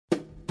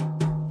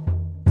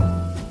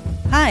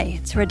Hi,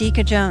 it's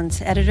Radhika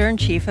Jones,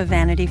 Editor-in-Chief of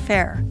Vanity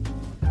Fair.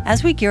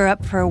 As we gear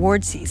up for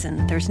award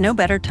season, there's no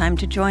better time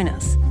to join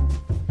us.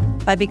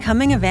 By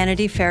becoming a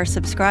Vanity Fair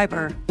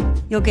subscriber,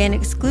 you'll gain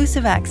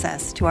exclusive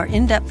access to our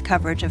in-depth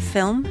coverage of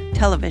film,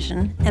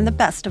 television, and the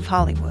best of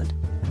Hollywood.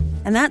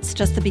 And that's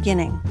just the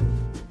beginning.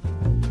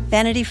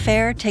 Vanity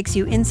Fair takes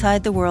you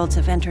inside the worlds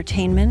of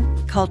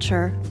entertainment,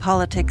 culture,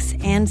 politics,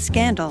 and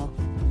scandal,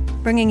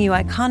 bringing you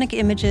iconic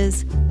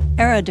images,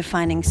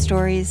 era-defining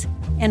stories,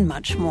 and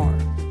much more.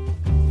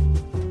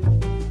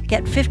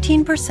 Get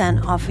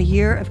 15% off a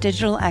year of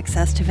digital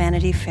access to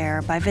Vanity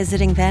Fair by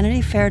visiting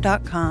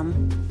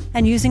vanityfair.com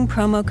and using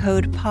promo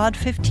code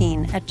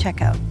POD15 at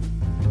checkout.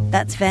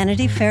 That's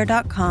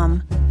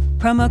vanityfair.com,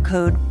 promo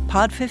code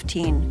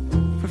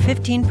POD15 for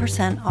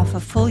 15% off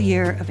a full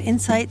year of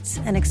insights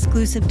and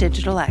exclusive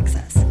digital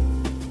access.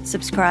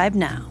 Subscribe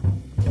now.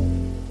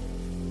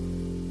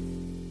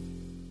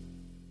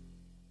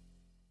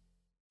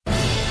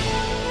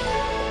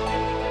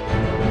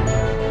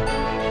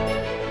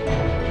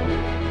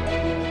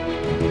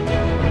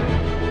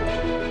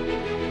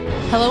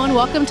 Hello and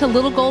welcome to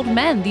Little Gold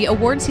Men, the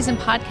award season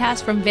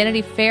podcast from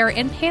Vanity Fair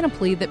and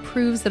Panoply that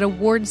proves that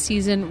award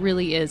season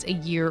really is a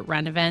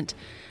year-round event.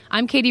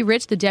 I'm Katie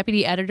Rich, the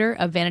deputy editor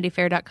of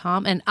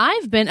VanityFair.com, and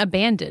I've been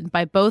abandoned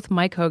by both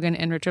Mike Hogan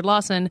and Richard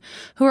Lawson,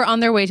 who are on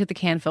their way to the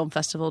Cannes Film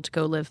Festival to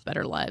go live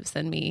better lives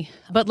than me.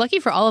 But lucky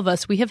for all of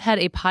us, we have had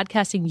a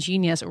podcasting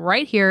genius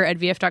right here at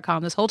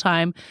VF.com this whole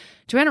time.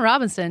 Joanna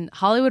Robinson,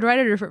 Hollywood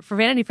writer for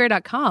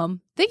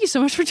VanityFair.com. Thank you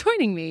so much for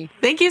joining me.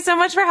 Thank you so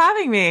much for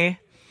having me.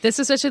 This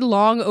is such a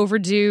long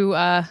overdue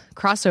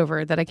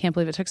crossover that I can't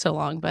believe it took so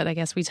long, but I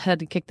guess we had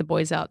to kick the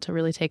boys out to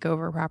really take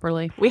over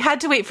properly. We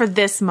had to wait for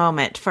this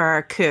moment for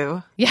our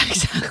coup. Yeah,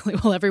 exactly.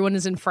 Well, everyone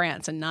is in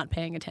France and not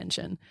paying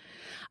attention.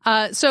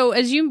 So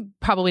as you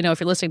probably know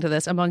if you're listening to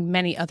this, among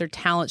many other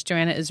talents,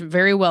 Joanna is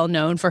very well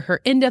known for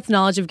her in-depth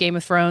knowledge of Game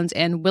of Thrones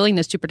and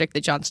willingness to predict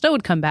that Jon Snow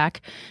would come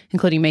back,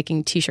 including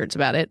making T-shirts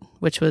about it,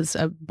 which was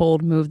a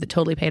bold move that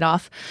totally paid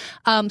off.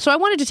 So I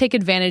wanted to take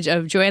advantage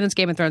of Joanna's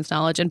Game of Thrones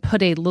knowledge and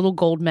put a Little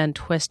Gold Men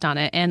twist on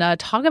it and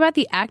talk about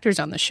the actors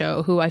on the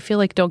show who I feel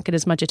like don't get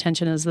as much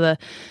attention as the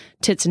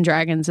tits and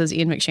dragons, as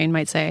Ian McShane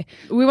might say.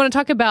 We want to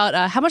talk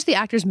about how much the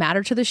actors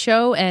matter to the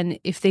show, and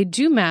if they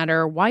do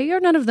matter, why are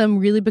none of them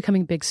really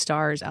becoming big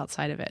stars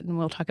outside of it? And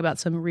we'll talk about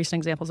some recent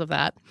examples of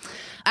that.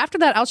 After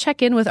that, I'll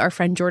check in with our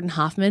friend Jordan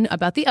Hoffman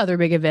about the other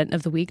big event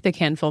of the week, the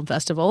Cannes Film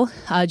Festival.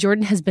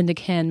 Jordan has been to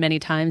Cannes many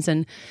times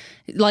and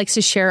likes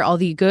to share all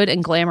the good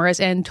and glamorous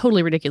and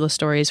totally ridiculous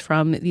stories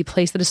from the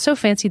place that is so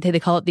fancy they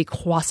call it the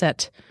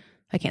Croisette.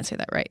 I can't say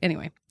that right.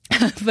 Anyway.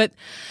 But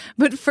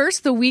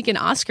first, the week in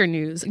Oscar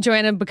news.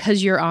 Joanna,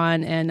 because you're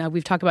on and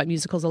we've talked about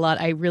musicals a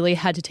lot, I really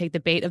had to take the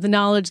bait of the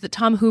knowledge that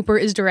Tom Hooper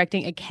is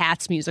directing a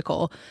Cats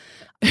musical.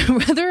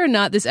 Whether or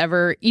not this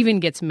ever even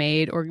gets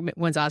made or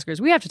wins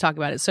Oscars, we have to talk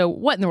about it. So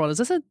what in the world? Is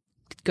this a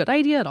good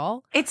idea at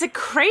all? It's a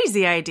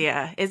crazy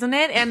idea, isn't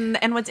it?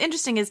 And what's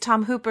interesting is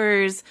Tom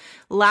Hooper's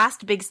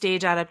last big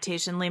stage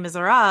adaptation, Les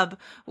Miserables,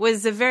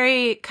 was a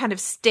very kind of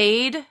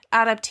staid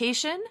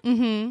adaptation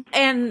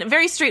and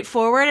very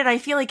straightforward. And I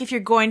feel like if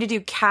you're going to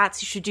do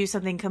Cats, you should do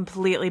something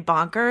completely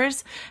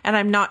bonkers. And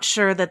I'm not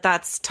sure that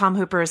that's Tom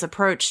Hooper's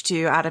approach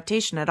to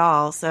adaptation at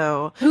all.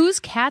 So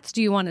whose Cats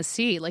do you want to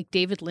see? Like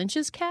David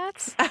Lynch's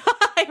Cats?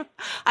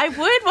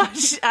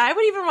 I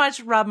would even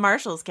watch Rob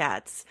Marshall's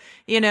Cats,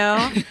 you know?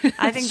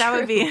 I think that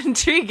would be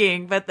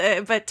intriguing.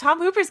 But Tom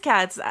Hooper's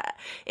Cats,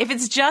 if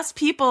it's just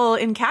people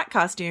in cat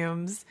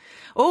costumes.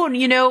 Oh, and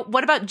you know,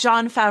 what about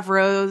Jon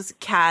Favreau's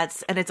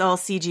Cats and it's all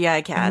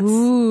CGI cats?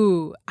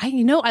 Ooh,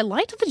 I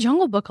liked The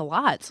Jungle Book a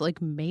lot. So like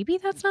maybe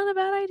that's not a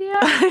bad idea.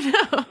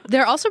 I know.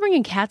 They're also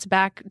bringing Cats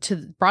back to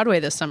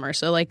Broadway this summer.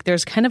 So like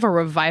there's kind of a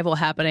revival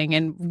happening.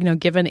 And, you know,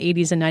 given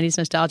 80s and 90s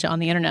nostalgia on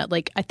the internet,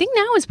 like I think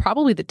now is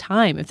probably the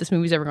time if this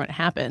movie's ever going to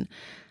happen.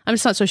 I'm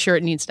just not so sure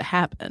it needs to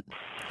happen.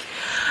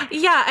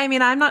 Yeah, I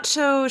mean, I'm not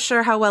so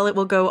sure how well it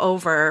will go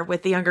over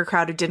with the younger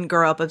crowd who didn't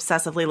grow up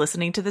obsessively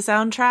listening to the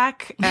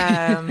soundtrack.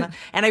 And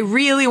I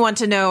really want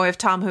to know if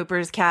Tom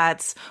Hooper's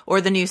Cats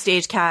or the new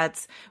stage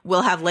Cats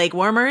will have leg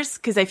warmers,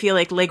 because I feel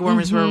like leg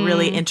warmers were a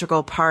really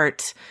integral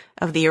part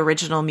of the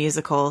original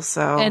musical.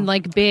 So and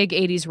like big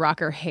 80s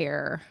rocker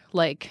hair,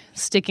 like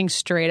sticking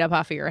straight up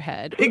off of your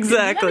head.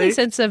 Exactly.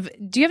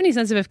 Do you have any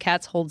sense of if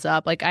Cats holds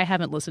up? Like I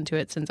haven't listened to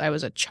it since I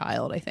was a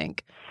child, I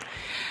think.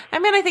 I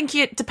mean, I think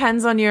it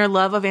depends on your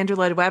love of Andrew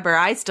Lloyd Webber.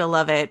 I still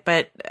love it,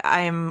 but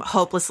I'm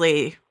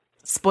hopelessly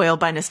spoiled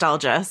by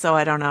nostalgia, so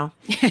I don't know.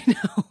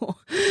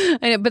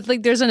 I know, but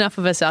like, there's enough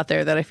of us out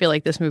there that I feel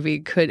like this movie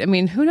could. I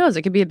mean, who knows?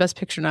 It could be a Best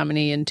Picture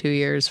nominee in 2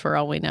 years, for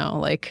all we know.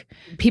 Like,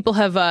 people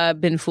have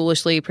been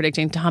foolishly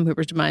predicting Tom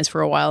Hooper's demise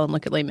for a while, and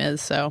look at Les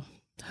Mis. So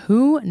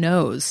Who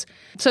knows?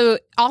 So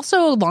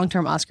also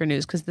long-term Oscar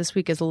news, because this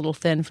week is a little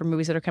thin for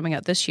movies that are coming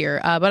out this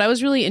year. But I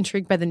was really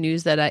intrigued by the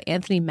news that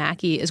Anthony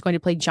Mackie is going to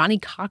play Johnny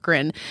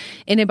Cochran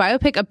in a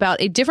biopic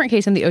about a different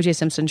case in the O.J.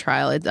 Simpson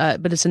trial.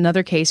 But it's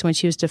another case when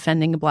she was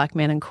defending a black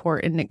man in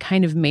court, and it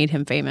kind of made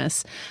him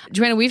famous.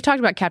 Joanna, we've talked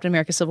about Captain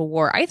America Civil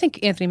War. I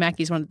think Anthony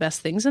Mackie is one of the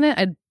best things in it.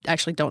 I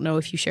actually don't know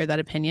if you share that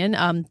opinion.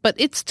 But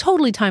it's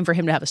totally time for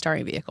him to have a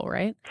starring vehicle,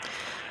 right?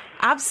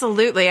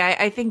 Absolutely.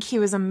 I think he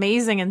was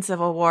amazing in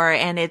Civil War,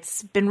 and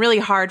it's been really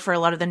hard for a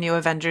lot of the new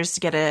Avengers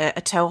to get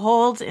a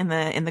toehold in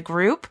the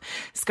group.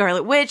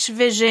 Scarlet Witch,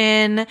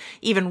 Vision,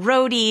 even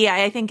Rhodey.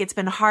 I think it's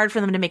been hard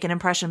for them to make an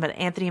impression, but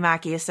Anthony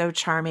Mackie is so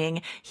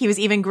charming. He was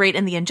even great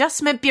in the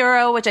Adjustment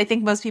Bureau, which I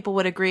think most people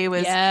would agree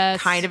was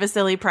kind of a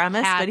silly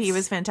premise, but he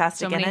was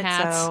fantastic in it.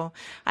 Hats. So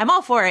I'm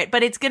all for it,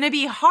 but it's going to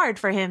be hard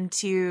for him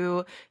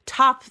to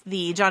top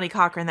the Johnny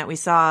Cochran that we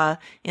saw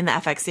in the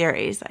FX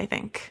series, I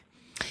think.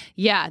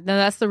 Yeah, no,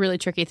 that's the really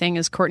tricky thing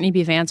is Courtney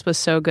B. Vance was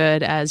so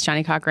good as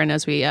Johnny Cochran,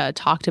 as we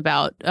talked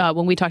about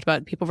when we talked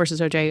about People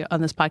vs. O.J.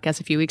 on this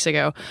podcast a few weeks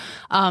ago,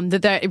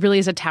 that it really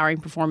is a towering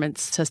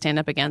performance to stand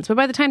up against. But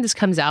by the time this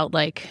comes out,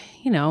 like,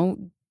 you know,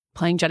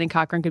 playing Johnny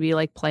Cochran could be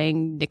like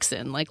playing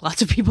Nixon. Like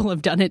lots of people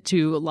have done it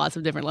to lots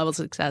of different levels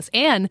of success.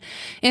 And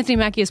Anthony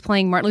Mackie is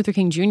playing Martin Luther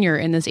King Jr.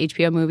 in this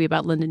HBO movie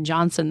about Lyndon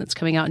Johnson that's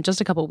coming out in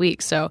just a couple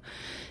weeks. So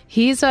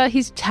he's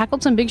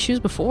tackled some big shoes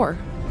before.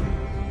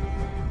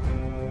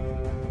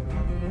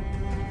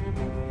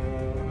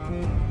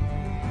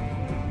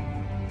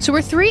 So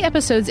we're 3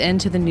 episodes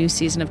into the new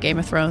season of Game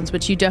of Thrones,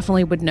 which you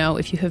definitely would know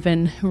if you have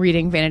been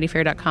reading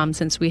VanityFair.com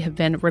since we have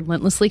been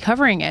relentlessly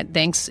covering it,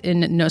 thanks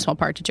in no small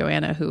part to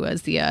Joanna, who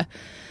is the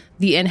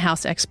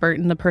in-house expert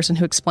and the person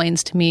who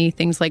explains to me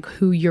things like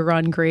who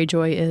Euron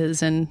Greyjoy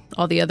is and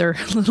all the other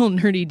little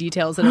nerdy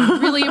details that are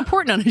really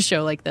important on a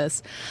show like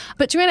this.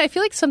 But Joanna, I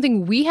feel like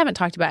something we haven't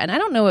talked about, and I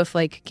don't know if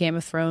like Game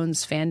of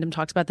Thrones fandom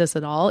talks about this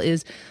at all,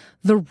 is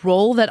the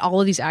role that all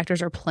of these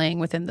actors are playing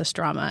within this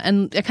drama.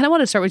 And I kind of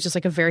want to start with just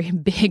like a very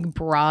big,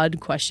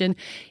 broad question.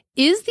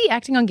 Is the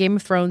acting on Game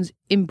of Thrones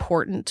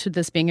important to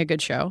this being a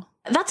good show?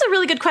 That's a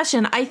really good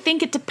question. I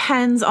think it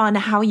depends on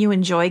how you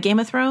enjoy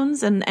Game of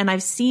Thrones. And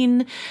I've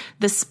seen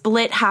the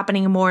split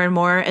happening more and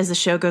more as the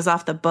show goes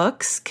off the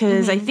books,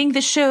 because I think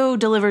the show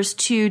delivers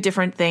 2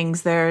 different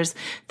things. There's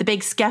the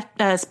big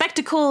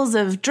spectacles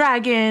of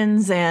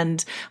dragons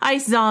and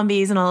ice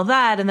zombies and all of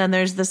that. And then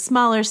there's the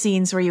smaller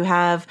scenes where you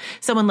have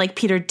someone like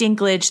Peter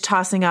Dinklage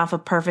tossing off a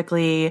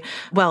perfectly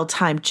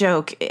well-timed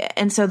joke.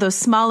 And so those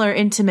smaller,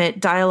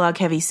 intimate,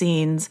 dialogue-heavy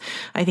scenes,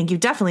 I think you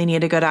definitely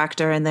need a good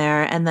actor in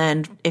there. And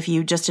then if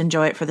you just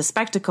enjoy it for the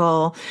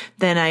spectacle,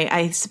 then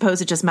I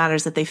suppose it just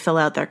matters that they fill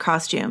out their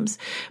costumes.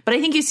 But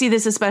I think you see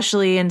this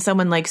especially in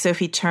someone like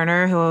Sophie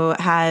Turner, who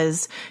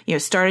has, you know,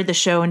 started the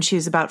show when she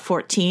was about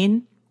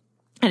 14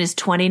 and is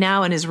 20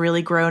 now and has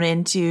really grown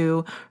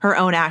into her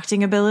own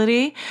acting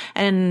ability.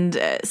 And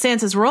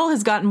Sansa's role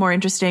has gotten more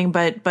interesting,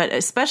 but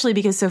especially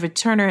because Sophie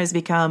Turner has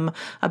become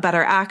a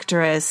better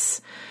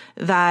actress,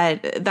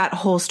 that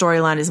whole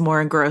storyline is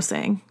more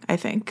engrossing, I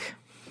think.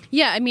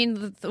 Yeah, I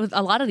mean, with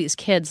a lot of these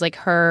kids, like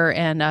her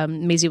and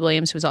Maisie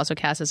Williams, who was also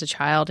cast as a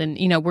child, and,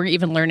 you know, we're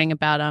even learning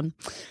about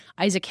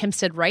Isaac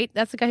Hempstead Wright.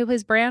 That's the guy who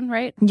plays Bran,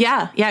 right?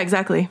 Yeah,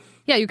 exactly.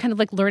 Yeah, you're kind of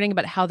like learning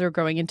about how they're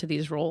growing into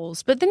these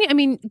roles. But then, I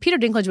mean, Peter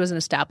Dinklage was an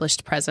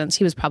established presence.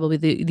 He was probably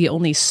the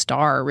only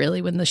star,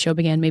 really, when the show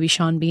began. Maybe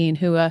Sean Bean,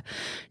 who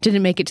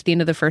didn't make it to the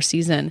end of the first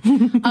season.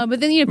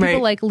 But then, you know,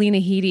 people like Lena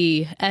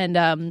Headey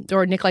and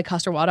or Nikolai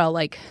Coster-Waldau,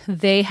 like,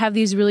 they have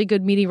these really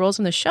good meaty roles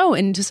in the show.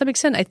 And to some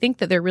extent, I think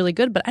that they're really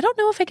good. But I don't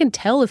know if I can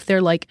tell if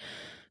they're, like,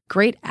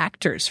 great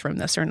actors from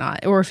this or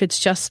not, or if it's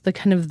just the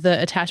kind of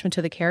the attachment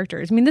to the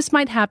characters. I mean, this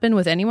might happen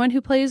with anyone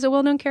who plays a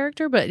well-known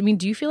character, but I mean,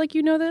 do you feel like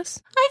you know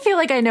this? I feel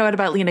like I know it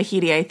about Lena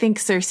Headey. I think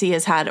Cersei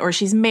has had, or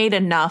she's made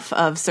enough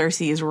of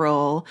Cersei's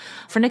role.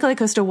 For Nikolai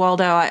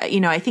Coster-Waldau,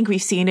 you know, I think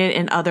we've seen it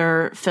in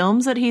other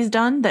films that he's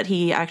done, that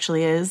he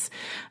actually is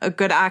a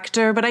good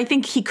actor, but I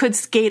think he could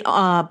skate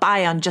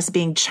by on just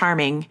being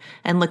charming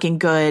and looking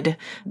good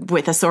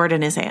with a sword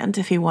in his hand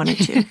if he wanted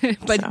to.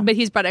 But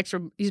he's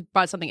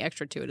brought something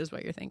extra to it, is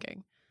what you're thinking.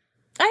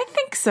 I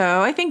think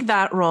so. I think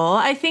that role.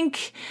 I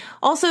think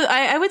also,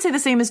 I would say the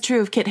same is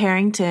true of Kit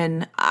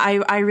Harington.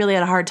 I really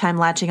had a hard time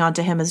latching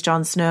onto him as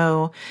Jon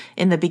Snow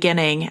in the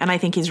beginning, and I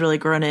think he's really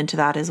grown into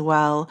that as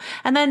well.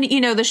 And then,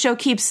 you know, the show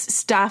keeps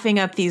staffing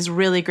up these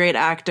really great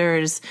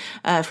actors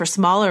for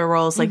smaller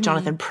roles like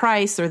Jonathan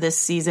Pryce, or this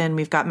season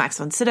we've got Max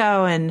von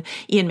Sydow and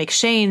Ian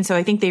McShane. So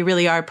I think they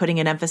really are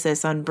putting an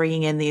emphasis on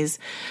bringing in these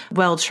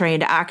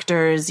well-trained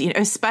actors, you know,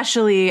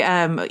 especially,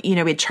 you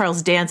know, we had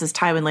Charles Dance as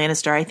Tywin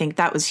Lannister. I think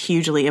that was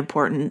hugely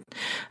important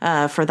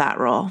for that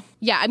role.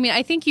 Yeah, I mean,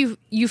 I think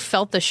you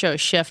felt the show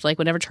shift, like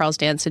whenever Charles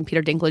Dance and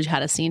Peter Dinklage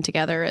had a scene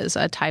together as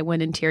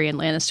Tywin and Tyrion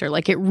Lannister,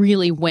 like it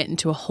really went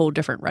into a whole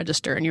different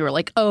register, and you were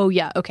like, oh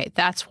yeah, okay,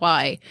 that's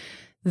why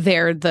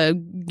they're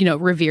the,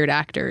 revered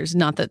actors,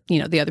 not that,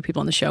 the other people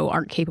on the show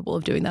aren't capable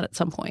of doing that at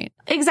some point.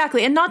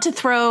 Exactly. And not to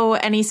throw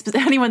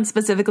anyone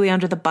specifically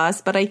under the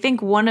bus, but I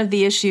think one of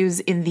the issues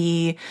in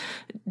the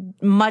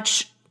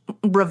much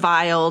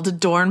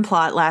reviled Dorne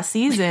plot last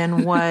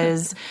season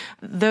was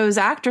those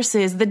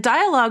actresses. The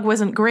dialogue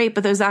wasn't great,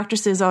 but those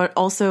actresses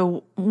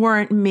also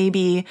weren't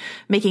maybe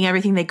making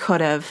everything they could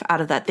have out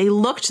of that. They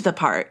looked the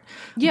part,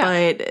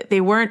 but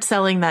they weren't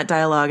selling that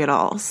dialogue at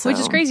all. So. Which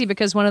is crazy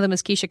because one of them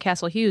is Keisha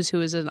Castle-Hughes,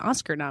 who is an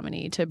Oscar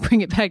nominee, to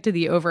bring it back to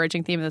the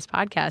overarching theme of this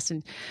podcast.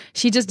 And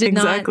she just did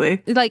not.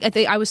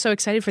 I was so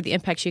excited for the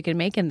impact she could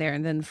make in there.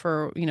 And then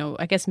for,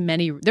 I guess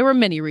there were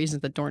many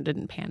reasons that Dorne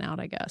didn't pan out,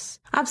 I guess.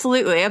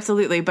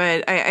 Absolutely.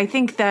 But I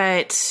think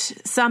that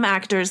some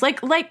actors,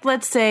 like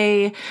let's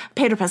say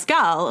Pedro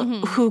Pascal,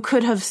 who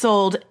could have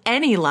sold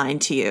any line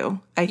to you,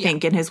 I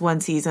think, in his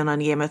one season on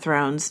Game of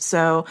Thrones.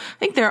 So I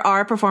think there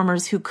are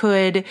performers who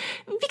could,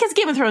 because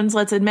Game of Thrones,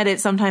 let's admit it,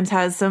 sometimes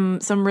has some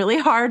really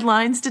hard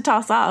lines to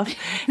toss off.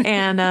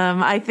 And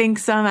I think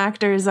some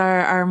actors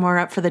are more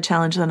up for the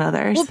challenge than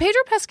others. Well,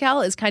 Pedro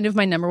Pascal is kind of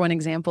my number one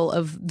example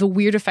of the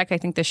weird effect I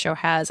think this show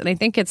has. And I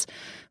think it's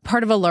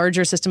part of a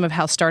larger system of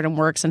how stardom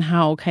works and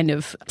how kind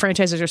of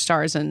franchises are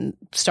stars and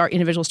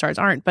individual stars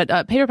aren't. But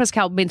Pedro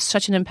Pascal made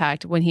such an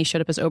impact when he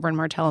showed up as Oberyn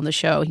Martell on the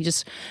show. He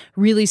just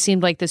really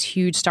seemed like this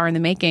huge star in the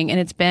making. And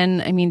it's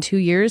been, 2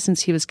 years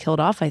since he was killed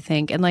off, I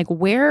think. And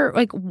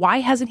why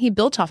hasn't he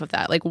built off of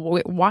that?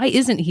 Why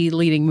isn't he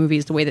leading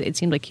movies the way that it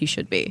seemed like he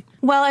should be?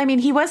 Well,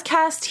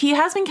 he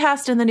has been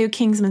cast in the new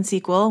Kingsman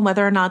sequel.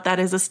 Whether or not that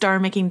is a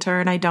star-making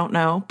turn, I don't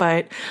know.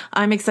 But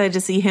I'm excited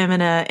to see him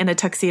in a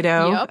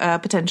tuxedo,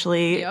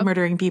 potentially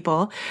murdering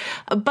people.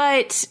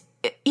 But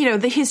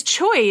his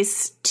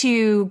choice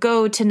to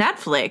go to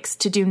Netflix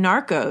to do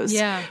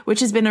Narcos, which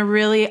has been a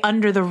really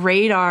under the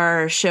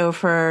radar show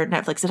for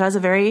Netflix. It has a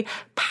very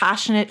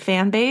passionate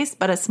fan base,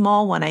 but a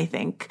small one, I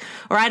think.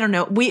 Or I don't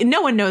know.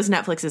 No one knows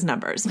Netflix's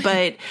numbers,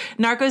 but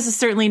Narcos is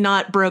certainly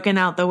not broken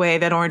out the way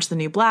that Orange the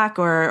New Black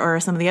or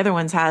some of the other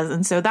ones has.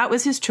 And so that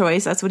was his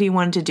choice. That's what he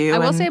wanted to do. I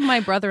will say my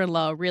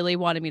brother-in-law really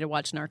wanted me to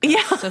watch Narcos.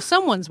 Yeah. So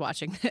someone's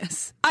watching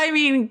this.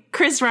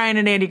 Chris Ryan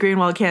and Andy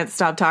Greenwald can't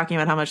stop talking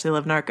about how much they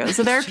love Narcos.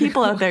 So there are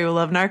people out there who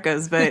love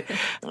Narcos, but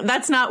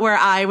that's not where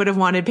I would have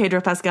wanted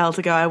Pedro Pascal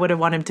to go. I would have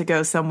wanted him to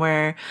go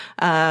somewhere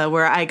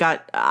where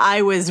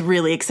I was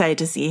really excited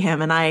to see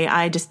him, and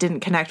I just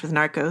didn't connect with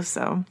Narcos.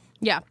 So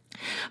yeah.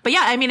 But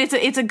yeah,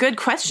 it's a good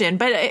question.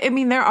 But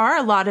there are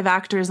a lot of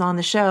actors on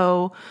the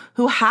show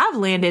who have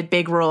landed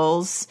big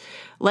roles,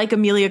 like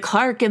Emilia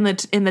Clarke in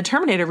the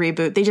Terminator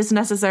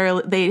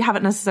reboot. They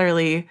haven't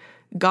necessarily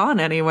gone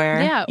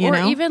anywhere.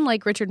 Yeah, even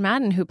like Richard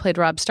Madden, who played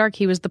Robb Stark.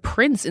 He was the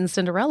prince in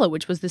Cinderella,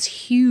 which was this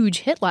huge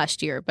hit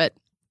last year. But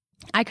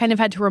I kind of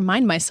had to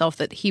remind myself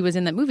that he was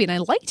in that movie and I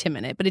liked him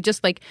in it. But it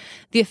just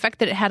the effect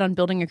that it had on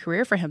building a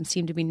career for him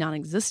seemed to be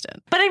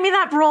non-existent. But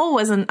that role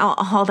wasn't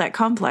all that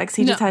complex.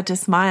 He just had to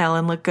smile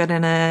and look good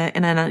in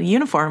a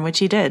uniform, which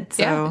he did.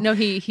 So. Yeah, no,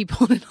 he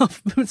pulled it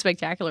off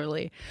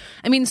spectacularly.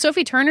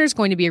 Sophie Turner is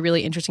going to be a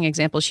really interesting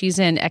example. She's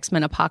in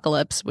X-Men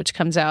Apocalypse, which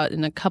comes out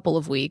in a couple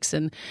of weeks.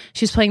 And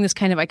she's playing this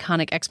kind of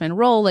iconic X-Men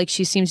role.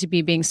 She seems to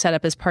be being set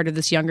up as part of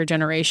this younger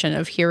generation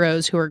of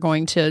heroes who are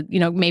going to,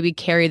 maybe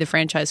carry the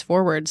franchise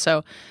forward. So,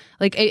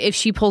 if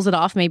she pulls it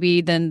off, maybe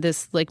then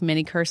this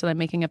mini curse that I'm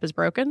making up is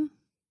broken.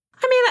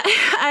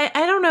 I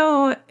don't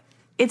know.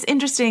 It's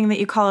interesting that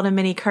you call it a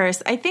mini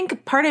curse. I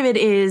think part of it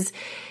is,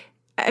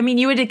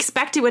 you would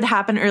expect it would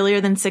happen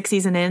earlier than 6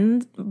 seasons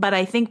in, but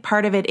I think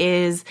part of it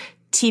is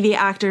TV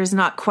actors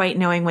not quite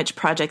knowing which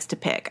projects to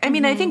pick. I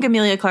think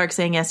Emilia Clarke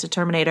saying yes to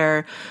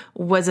Terminator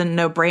was a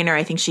no-brainer.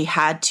 I think she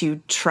had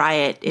to try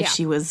it if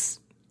she was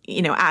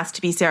asked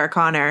to be Sarah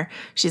Connor.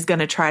 She's going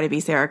to try to be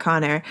Sarah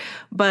Connor.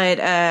 But,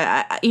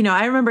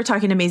 I remember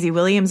talking to Maisie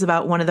Williams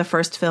about one of the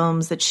first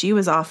films that she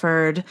was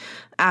offered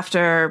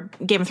after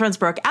Game of Thrones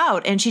broke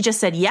out, and she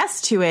just said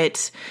yes to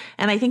it.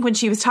 And I think when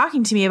she was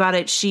talking to me about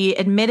it, she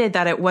admitted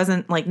that it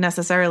wasn't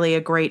necessarily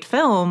a great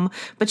film,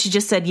 but she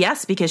just said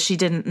yes because she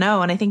didn't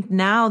know. And I think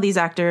now these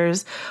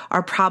actors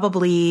are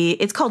probably,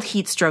 it's called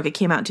Heat Stroke. It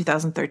came out in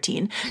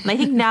 2013. And I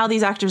think now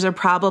these actors are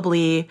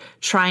probably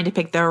trying to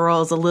pick their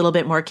roles a little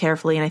bit more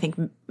carefully. And I think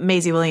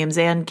Maisie Williams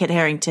and Kit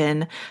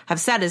Harington have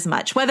said as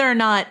much. Whether or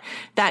not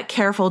that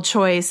careful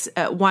choice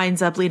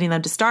winds up leading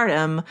them to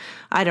stardom,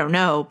 I don't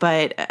know.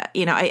 But,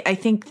 I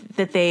think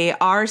that they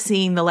are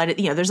seeing the light.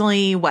 There's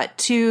only,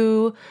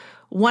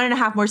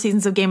 1.5 more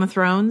seasons of Game of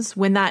Thrones.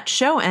 When that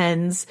show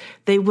ends,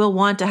 they will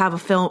want to have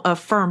a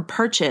firm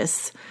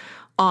purchase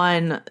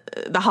on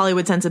the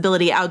Hollywood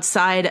sensibility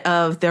outside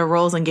of their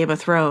roles in Game of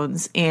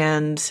Thrones.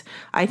 And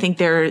I think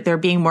they're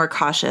being more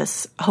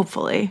cautious,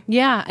 hopefully.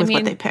 Yeah.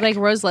 What they pick.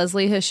 Rose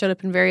Leslie has showed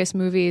up in various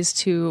movies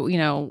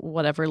to,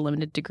 whatever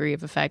limited degree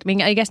of effect.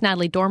 I guess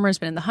Natalie Dormer's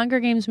been in the Hunger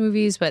Games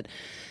movies, but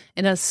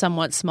in a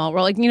somewhat small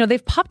role.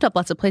 They've popped up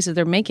lots of places.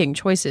 They're making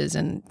choices.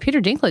 And Peter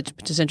Dinklage,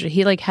 which is interesting,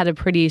 he had a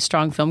pretty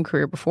strong film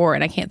career before,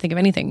 and I can't think of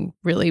anything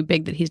really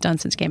big that he's done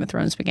since Game of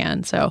Thrones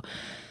began. So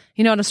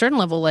on a certain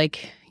level,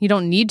 like, you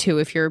don't need to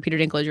if you're Peter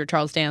Dinklage or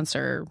Charles Dance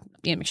or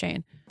Ian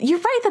McShane. You're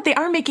right that they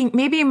are making,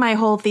 maybe my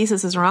whole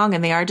thesis is wrong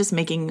and they are just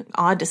making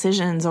odd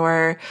decisions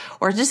or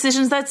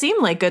decisions that seem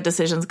like good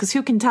decisions, because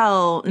who can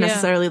tell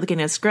necessarily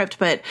looking at a script.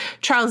 But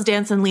Charles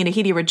Dance and Lena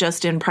Headey were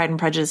just in Pride and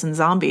Prejudice and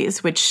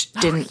Zombies, which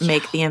didn't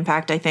make the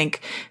impact I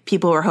think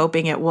people were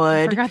hoping it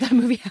would. I forgot that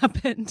movie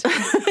happened.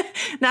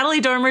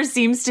 Natalie Dormer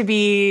seems to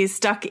be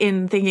stuck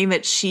in thinking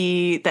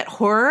that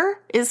horror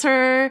is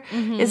her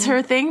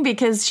thing,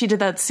 because she did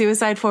that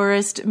Suicide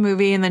Forest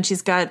movie and then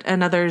she's got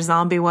another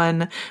zombie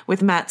one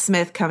with Matt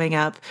Smith coming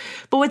up.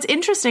 But what's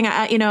interesting,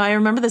 I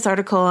remember this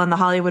article on the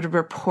Hollywood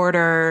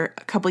Reporter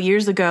a couple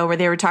years ago where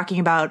they were talking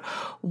about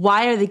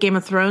why are the Game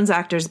of Thrones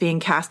actors being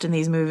cast in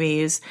these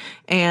movies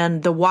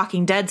and the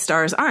Walking Dead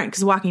stars aren't,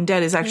 because Walking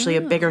Dead is actually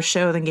a bigger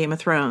show than Game of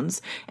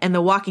Thrones, and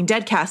the Walking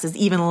Dead cast is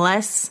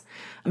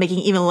making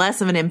even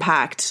less of an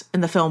impact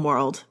in the film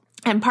world.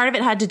 And part of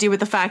it had to do with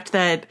the fact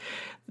that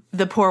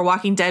the poor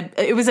Walking Dead,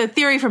 it was a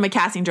theory from a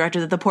casting director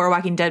that the poor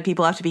Walking Dead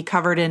people have to be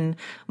covered in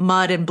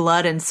mud and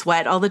blood and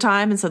sweat all the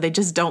time, and so they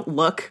just don't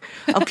look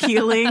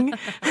appealing.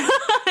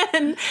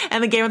 and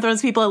the Game of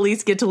Thrones people at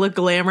least get to look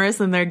glamorous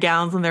in their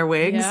gowns and their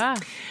wigs. Yeah.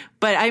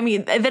 But I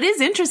mean, that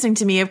is interesting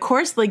to me. Of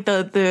course, like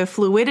the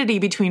fluidity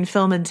between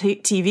film and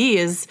TV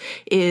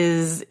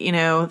is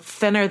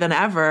thinner than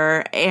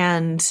ever,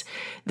 and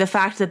the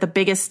fact that the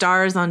biggest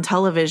stars on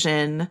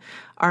television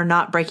are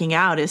not breaking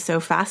out is so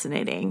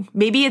fascinating.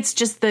 Maybe it's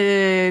just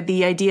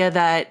the idea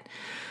that,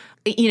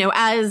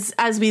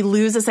 as we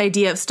lose this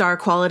idea of star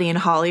quality in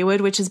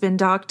Hollywood, which has been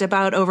talked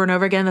about over and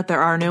over again, that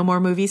there are no more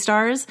movie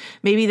stars,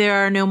 maybe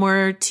there are no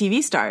more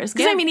TV stars.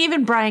 Because,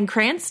 even Bryan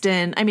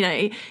Cranston,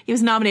 he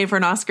was nominated for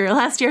an Oscar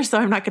last year, so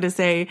I'm not going to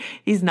say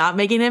he's not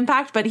making an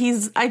impact, but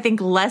he's, I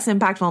think, less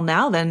impactful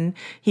now than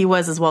he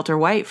was as Walter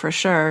White, for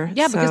sure.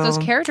 Yeah, because those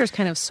characters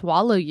kind of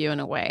swallow you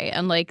in a way.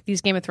 And, like, these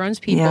Game of Thrones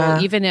people,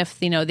 even if,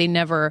 they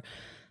never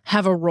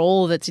have a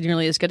role that's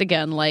nearly as good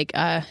again, like,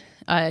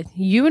 how do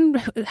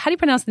you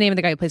pronounce the name of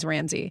the guy who plays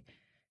Ramsay?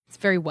 It's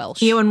very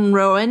Welsh. Ewan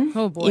Rowan.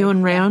 Oh boy.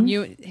 Ewan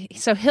Rowan.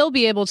 So he'll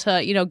be able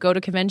to, go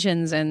to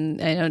conventions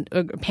and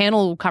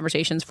panel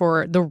conversations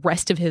for the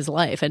rest of his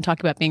life and talk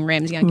about being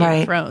Ramsay on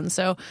Game of Thrones.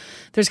 So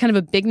there's kind of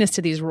a bigness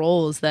to these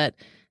roles that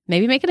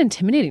maybe make it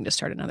intimidating to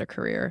start another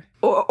career.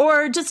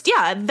 Or just,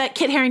 that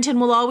Kit Harington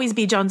will always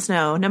be Jon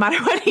Snow, no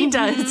matter what he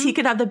does. He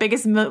could have the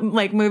biggest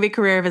movie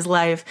career of his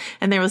life,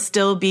 and there will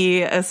still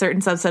be a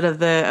certain subset of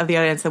the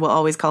audience that will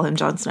always call him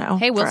Jon Snow.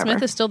 Hey, Will forever.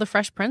 Smith is still the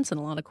Fresh Prince in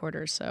a lot of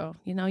quarters, so,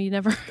 you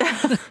never...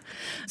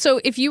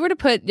 So if you were to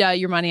put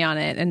your money on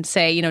it and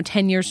say,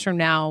 10 years from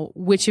now,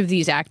 which of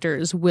these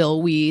actors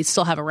will we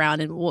still have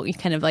around and will we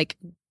kind of like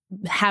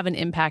have an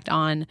impact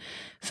on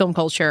film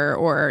culture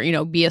or,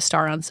 be a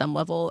star on some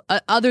level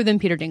other than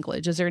Peter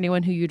Dinklage? Is there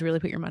anyone who you'd really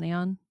put your money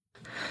on?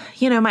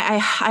 I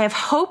have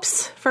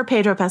hopes for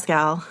Pedro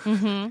Pascal.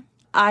 Mm-hmm.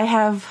 I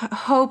have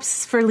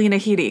hopes for Lena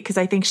Headey because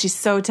I think she's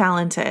so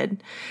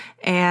talented.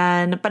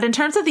 But in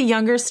terms of the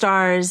younger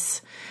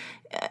stars,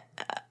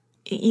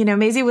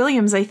 Maisie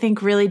Williams, I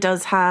think, really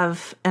does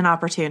have an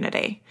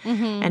opportunity.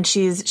 Mm-hmm. And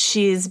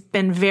she's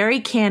been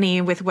very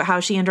canny with how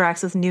she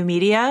interacts with new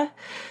media.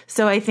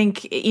 So I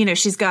think, she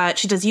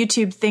does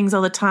YouTube things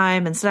all the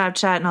time and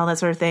Snapchat and all that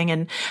sort of thing.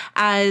 And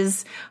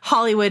as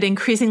Hollywood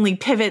increasingly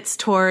pivots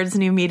towards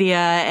new media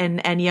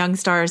and young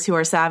stars who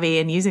are savvy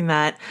and using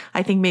that,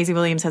 I think Maisie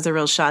Williams has a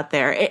real shot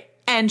there.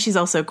 And she's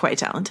also quite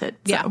talented.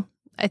 So. Yeah.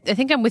 I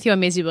think I'm with you on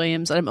Maisie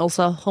Williams. I'm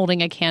also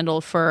holding a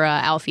candle for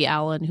Alfie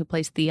Allen, who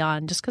plays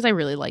Theon, just because I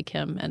really like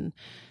him. And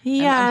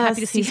I'm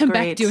happy to see him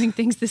back doing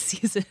things this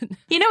season.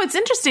 It's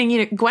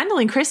interesting.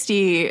 Gwendolyn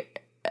Christie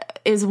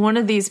is one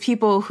of these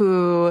people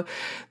who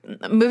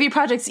movie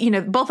projects,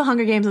 both the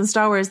Hunger Games and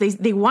Star Wars,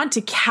 they want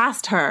to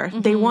cast her.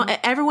 Mm-hmm.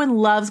 Everyone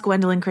loves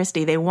Gwendolyn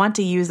Christie. They want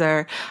to use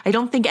her. I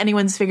don't think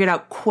anyone's figured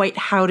out quite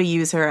how to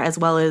use her as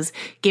well as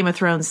Game of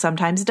Thrones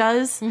sometimes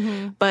does.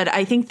 Mm-hmm. But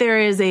I think there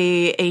is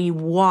a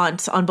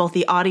want on both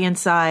the audience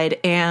side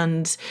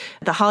and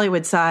the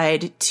Hollywood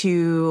side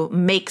to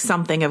make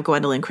something of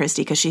Gwendolyn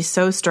Christie because she's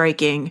so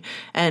striking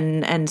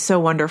and so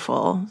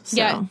wonderful. So,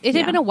 yeah, it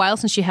had been a while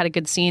since she had a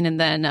good scene, and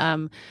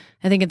then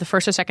I think in the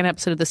first or second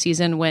episode of the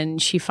season when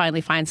she finally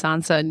finds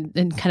Sansa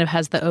and kind of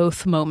has the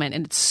oath moment,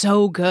 and it's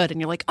so good.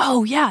 And you're like,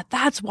 oh yeah,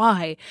 that's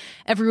why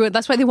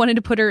they wanted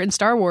to put her in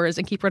Star Wars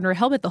and keep her under a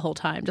helmet the whole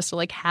time, just to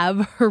like have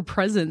her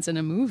presence in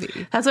a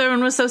movie. That's why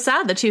everyone was so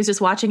sad that she was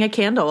just watching a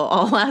candle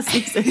all last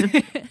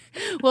season.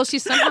 Well,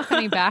 she's somehow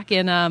coming back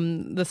in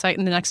the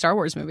next Star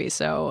Wars movie.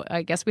 So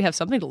I guess we have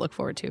something to look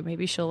forward to.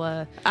 Maybe she'll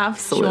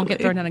absolutely, she won't get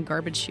thrown down a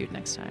garbage chute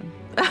next time.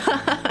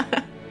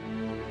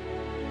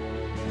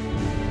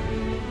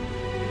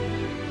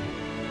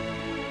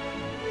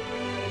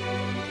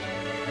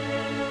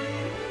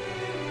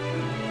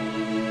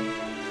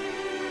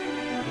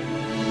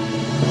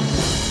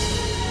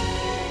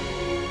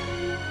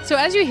 So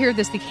as you hear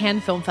this, the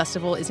Cannes Film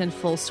Festival is in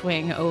full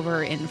swing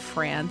over in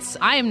France.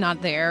 I am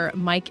not there.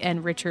 Mike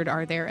and Richard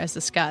are there as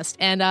discussed.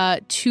 And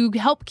to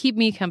help keep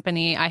me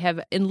company, I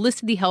have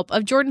enlisted the help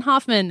of Jordan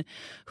Hoffman,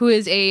 who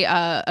is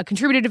a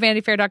contributor to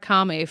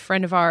VanityFair.com, a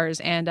friend of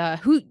ours. And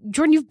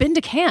Jordan, you've been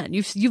to Cannes.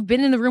 You've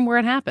been in the room where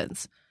it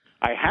happens.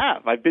 I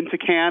have. I've been to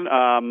Cannes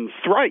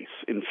thrice,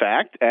 in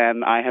fact,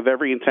 and I have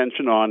every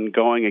intention on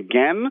going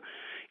again.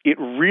 It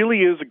really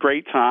is a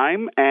great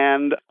time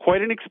and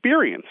quite an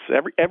experience.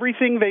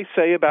 Everything they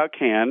say about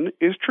Cannes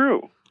is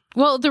true.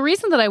 Well, the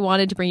reason that I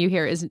wanted to bring you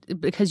here is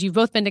because you've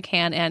both been to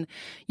Cannes and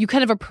you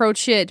kind of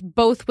approach it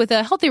both with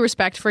a healthy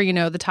respect for,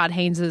 the Todd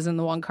Hayneses and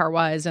the Wong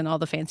Kar-wais and all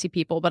the fancy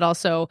people, but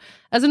also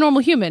as a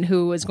normal human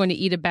who is going to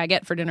eat a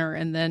baguette for dinner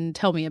and then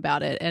tell me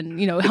about it and,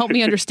 help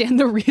me understand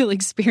the real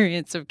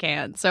experience of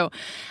Cannes. So,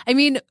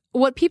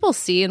 what people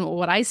see and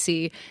what I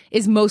see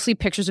is mostly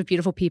pictures of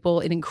beautiful people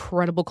in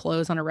incredible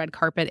clothes on a red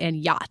carpet and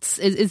yachts.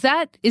 Is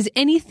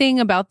anything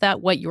about that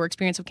what your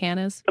experience of Cannes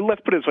is?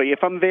 Let's put it this way. If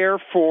I'm there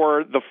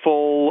for the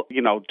full,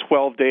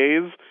 12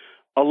 days,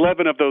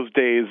 11 of those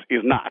days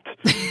is not.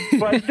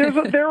 But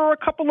there are a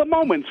couple of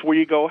moments where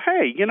you go,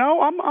 hey,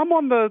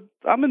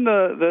 I'm in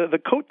the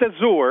Côte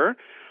d'Azur.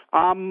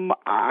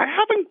 I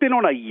haven't been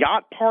on a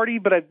yacht party,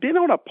 but I've been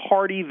on a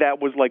party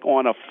that was like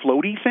on a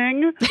floaty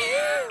thing.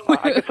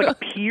 It's like a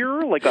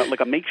pier, like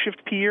a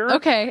makeshift pier.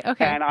 Okay.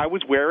 And I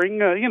was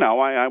wearing,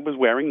 I was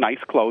wearing nice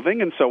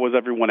clothing, and so was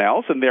everyone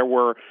else. And there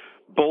were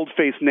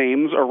bold-faced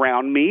names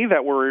around me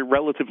that were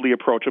relatively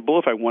approachable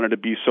if I wanted to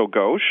be so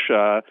gauche.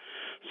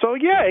 So,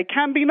 yeah, it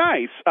can be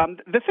nice.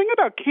 The thing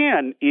about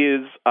Cannes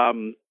is,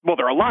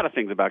 there are a lot of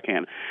things about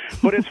Cannes,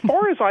 but as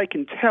far as I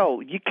can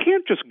tell, you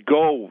can't just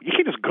go.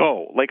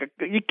 Like,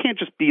 you can't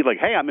just be like,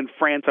 hey, I'm in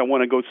France, I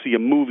want to go see a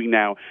movie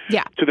now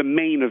to the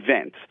main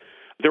event.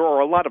 There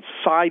are a lot of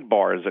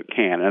sidebars at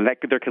Cannes, and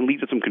there can lead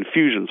to some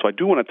confusion, so I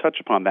do want to touch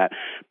upon that.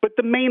 But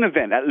the main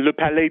event, at Le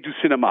Palais du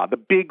Cinéma, the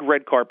big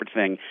red carpet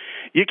thing,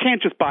 you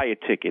can't just buy a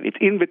ticket. It's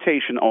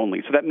invitation only.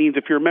 So that means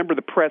if you're a member of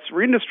the press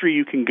or industry,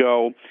 you can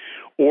go,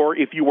 or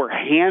if you were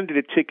handed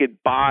a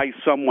ticket by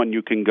someone,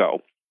 you can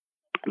go.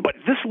 But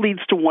this leads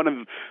to one of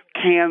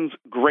Cannes'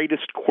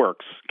 greatest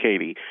quirks,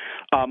 Katie.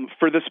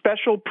 For the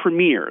special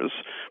premieres,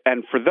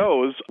 and for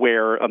those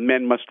where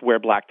men must wear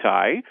black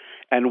tie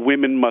and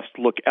women must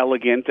look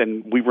elegant,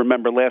 and we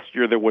remember last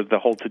year there was the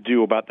whole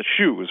to-do about the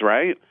shoes,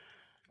 right?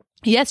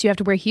 Yes, you have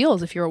to wear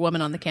heels if you're a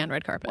woman on the Cannes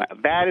red carpet. Well,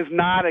 that is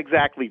not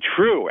exactly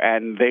true,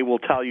 and they will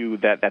tell you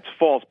that that's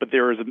false, but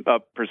there is a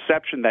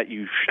perception that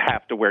you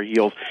have to wear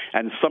heels,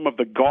 and some of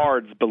the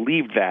guards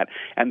believed that,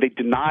 and they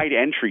denied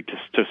entry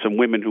to some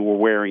women who were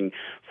wearing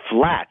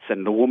flats,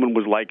 and the woman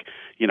was like,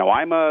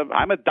 I'm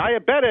a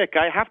diabetic,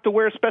 I have to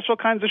wear special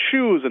kinds of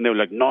shoes, and they were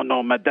like,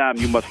 no, madame,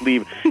 you must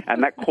leave,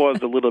 and that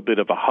caused a little bit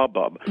of a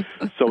hubbub.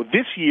 So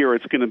this year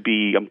it's going to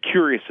be, I'm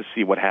curious to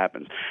see what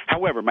happens.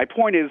 However, my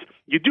point is,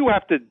 you do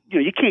have to,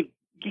 you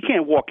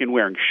can't walk in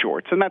wearing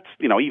shorts, and that's,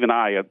 even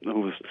I,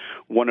 who's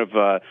one of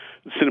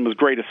cinema's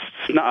greatest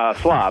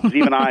slobs,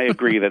 even I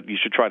agree that you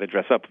should try to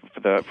dress up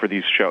for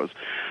these shows.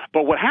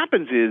 But what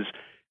happens is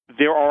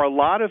there are a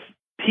lot of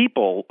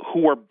people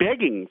who are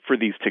begging for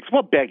these tickets.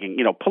 Well,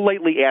 begging,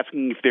 politely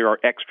asking if there are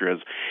extras,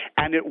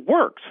 and it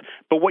works.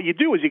 But what you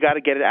do is you got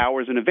to get it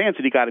hours in advance,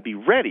 and you got to be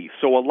ready.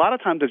 So a lot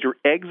of times as you're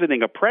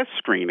exiting a press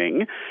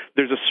screening,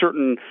 there's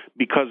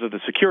because of the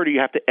security,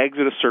 you have to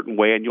exit a certain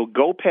way, and you'll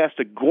go past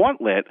a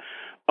gauntlet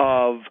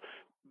of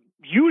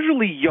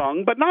usually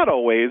young, but not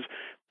always,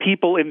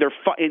 people in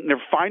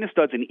their finest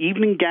studs in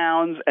evening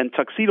gowns and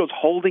tuxedos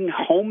holding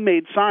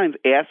homemade signs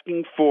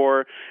asking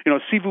for,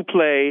 s'il vous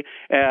plaît,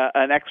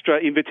 an extra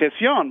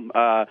invitation.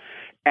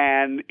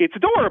 And it's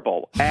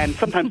adorable. And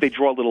sometimes they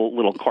draw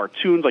little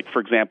cartoons. Like, for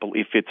example,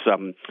 if it's,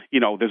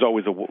 there's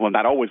always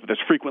not always, but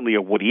there's frequently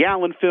a Woody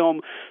Allen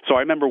film. So I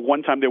remember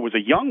one time there was a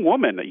young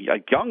woman,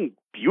 a young,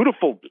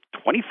 beautiful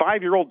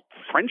 25-year-old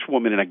French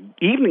woman in an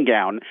evening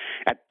gown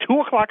at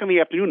 2:00 in the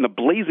afternoon in the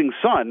blazing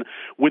sun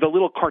with a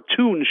little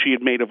cartoon she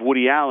had made of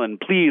Woody Allen.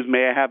 Please,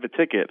 may I have a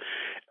ticket?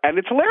 And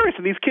it's hilarious.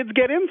 And these kids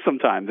get in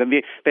sometimes. And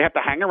they have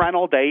to hang around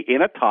all day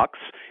in a tux,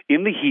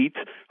 in the heat,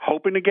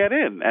 hoping to get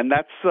in. And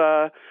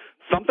that's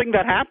something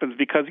that happens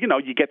because,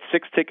 you get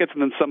 6 tickets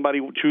and then somebody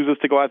chooses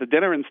to go out to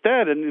dinner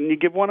instead and you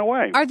give one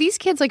away. Are these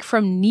kids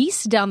from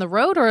Nice down the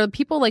road, or are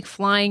people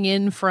flying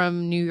in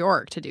from New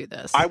York to do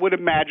this? I would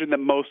imagine that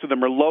most of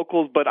them are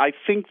locals, but I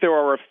think there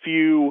are a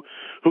few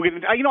who get,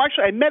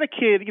 actually I met a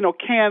kid,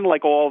 Cannes,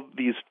 like all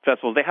these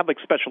festivals, they have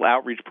special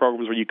outreach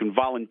programs where you can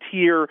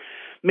volunteer,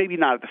 maybe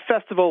not at the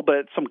festival, but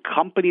at some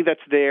company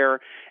that's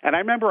there. And I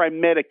remember I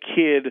met a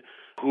kid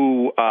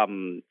who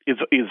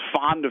is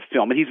fond of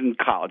film, and he's in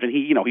college, and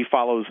he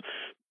follows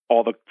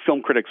all the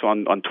film critics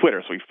on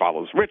Twitter. So he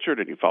follows Richard,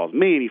 and he follows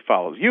me, and he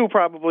follows you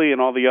probably, and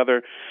all the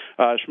other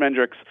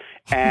Schmendricks.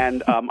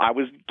 And I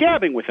was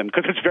gabbing with him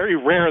because it's very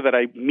rare that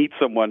I meet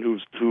someone who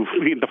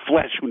in the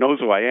flesh who knows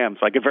who I am.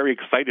 So I get very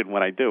excited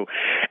when I do.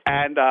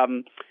 And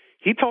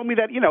he told me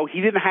that,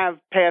 he didn't have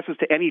passes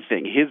to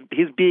anything.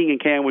 His being in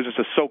Cannes was just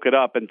to soak it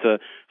up and to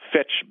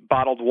fetch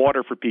bottled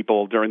water for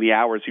people during the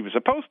hours he was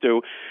supposed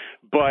to.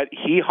 But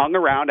he hung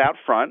around out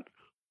front,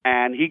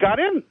 and he got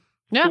in.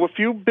 Yeah. To a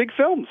few big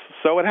films,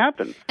 so it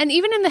happened. And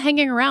even in the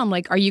hanging around,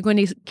 are you going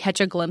to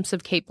catch a glimpse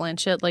of Cate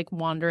Blanchett,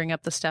 wandering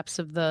up the steps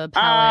of the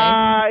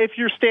Palais? If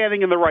you're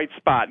standing in the right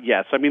spot,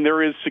 yes. I mean,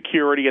 there is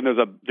security, and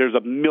there's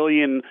a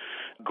million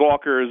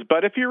gawkers.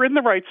 But if you're in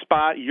the right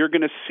spot, you're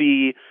going to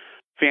see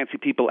fancy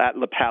people at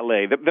Le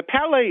Palais. The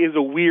Palais is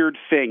a weird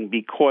thing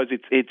because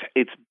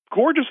it's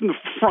gorgeous in the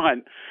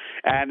front,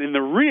 and in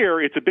the rear,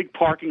 it's a big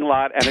parking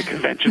lot and a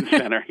convention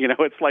center.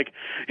 It's like,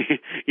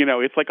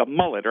 it's like a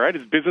mullet, right?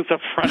 It's business up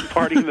front,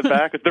 party in the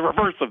back. It's the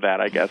reverse of that,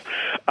 I guess.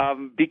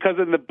 Because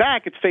in the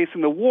back, it's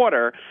facing the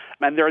water,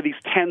 and there are these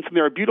tents, and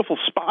there are beautiful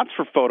spots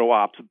for photo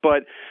ops.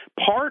 But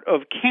part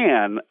of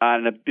Cannes,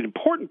 and an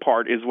important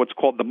part, is what's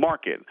called the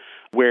market,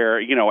 where,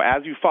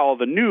 as you follow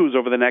the news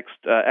over the next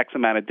X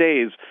amount of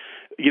days,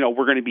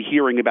 we're going to be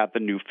hearing about the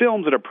new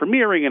films that are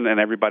premiering and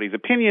everybody's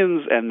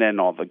opinions and then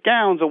all the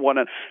gowns and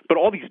whatnot. But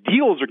all these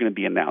deals are going to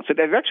be announced. It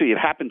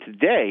happened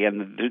today,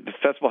 and the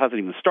festival hasn't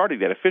even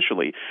started yet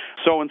officially.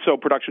 So-and-so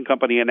production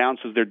company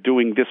announces they're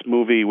doing this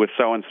movie with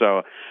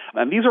so-and-so.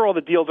 And these are all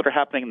the deals that are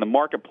happening in the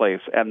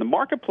marketplace. And the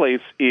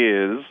marketplace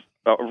is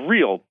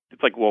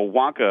it's like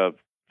Wonka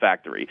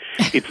factory.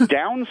 It's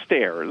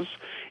downstairs.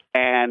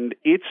 And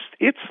it's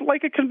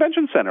like a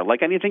convention center,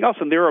 like anything else.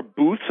 And there are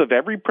booths of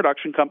every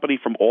production company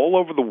from all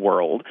over the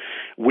world,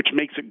 which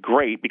makes it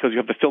great because you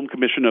have the Film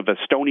Commission of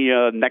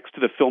Estonia next to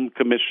the Film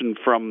Commission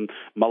from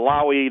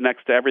Malawi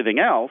next to everything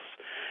else.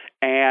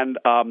 And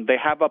they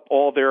have up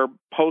all their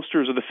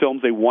posters of the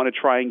films they want to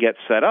try and get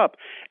set up.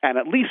 And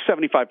at least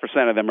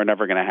 75% of them are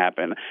never going to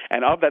happen.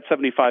 And of that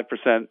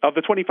 75%, of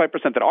the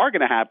 25% that are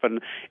going to happen,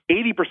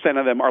 80%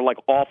 of them are like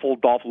awful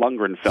Dolph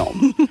Lundgren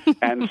films.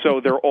 And so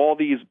there are all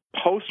these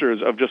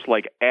posters of just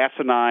like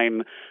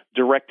asinine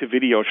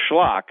direct-to-video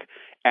schlock.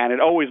 And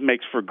it always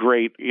makes for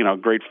great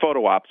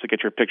photo ops to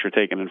get your picture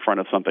taken in front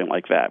of something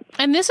like that.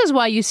 And this is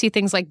why you see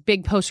things like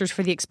big posters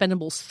for The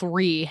Expendables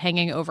 3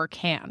 hanging over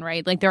Cannes,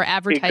 right? Like they're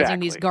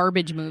advertising these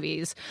garbage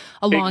movies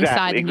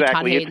alongside the new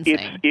Todd Hayden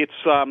thing. It's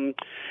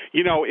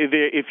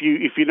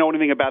if you know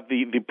anything about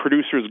the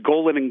producers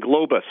Golan and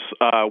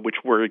Globus, which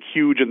were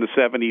huge in the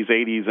 70s,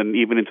 80s, and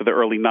even into the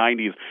early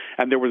 90s,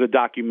 and there was a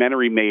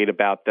documentary made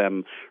about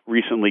them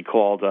recently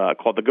called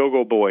The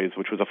Go-Go Boys,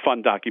 which was a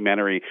fun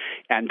documentary,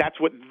 and that's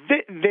what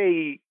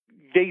they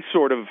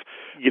sort of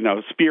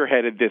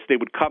spearheaded this. They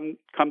would come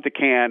to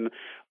Cannes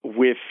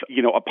with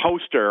a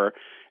poster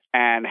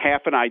and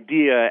half an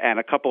idea and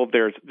a couple of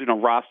their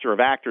roster of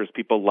actors,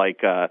 people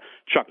like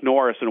Chuck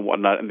Norris and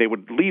whatnot, and they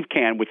would leave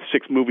Cannes with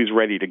 6 movies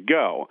ready to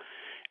go.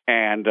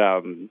 And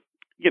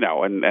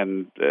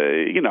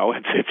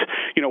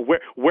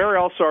where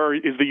else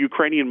is the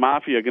Ukrainian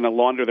mafia going to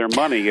launder their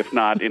money if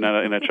not in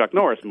a Chuck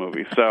Norris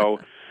movie? So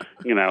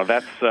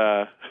that's.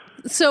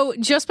 So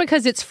just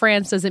because it's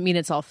France doesn't mean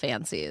it's all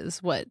fancy,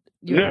 is what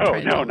you're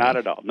trying to tell me. Not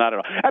at all.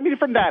 I mean,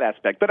 from that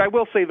aspect. But I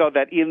will say, though,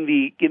 that in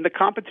the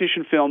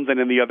competition films and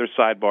in the other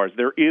sidebars,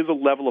 there is a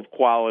level of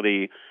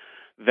quality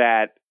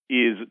that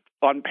is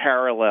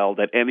unparalleled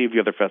at any of the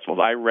other festivals.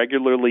 I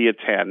regularly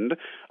attend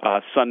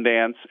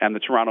Sundance and the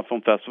Toronto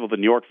Film Festival, the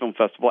New York Film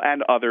Festival,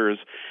 and others.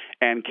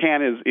 And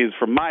Cannes is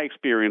from my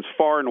experience,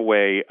 far and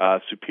away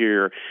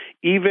superior.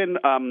 Even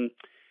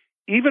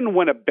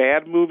when a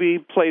bad movie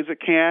plays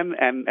at Cannes,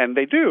 and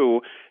they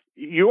do,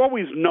 you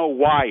always know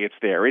why it's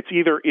there. It's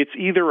either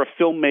a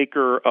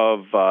filmmaker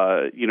of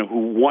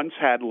who once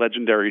had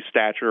legendary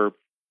stature,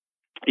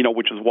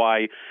 which is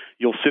why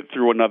you'll sit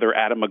through another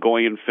Adam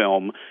Magoyan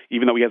film,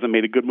 even though he hasn't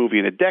made a good movie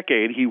in a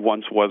decade, he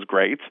once was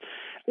great.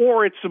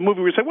 Or it's a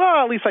movie where you say,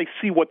 well, at least I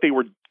see what they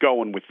were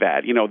going with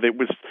that. There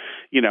was,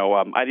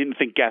 I didn't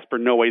think Gaspar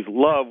Noé's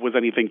Love was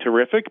anything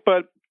terrific,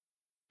 but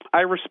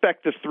I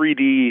respect the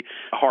 3D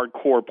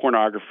hardcore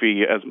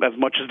pornography as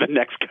much as the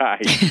next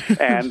guy.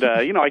 And,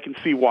 I can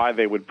see why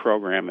they would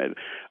program it.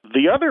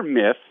 The other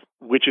myth,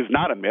 which is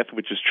not a myth,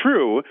 which is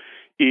true,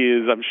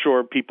 is I'm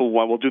sure people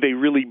want, well, do they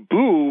really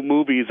boo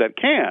movies at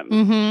Cannes?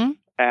 Mm-hmm.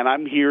 And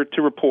I'm here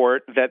to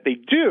report that they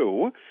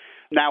do.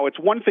 Now, it's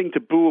one thing to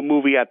boo a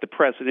movie at the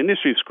press and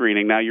industry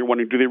screening. Now, you're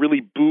wondering, do they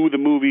really boo the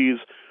movies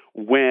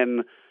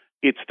when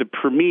it's the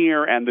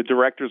premiere and the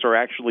directors are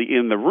actually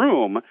in the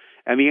room?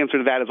 And the answer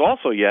to that is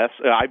also yes.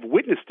 I've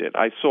witnessed it.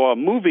 I saw a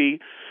movie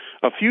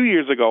a few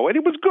years ago, and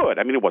it was good.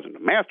 I mean, it wasn't a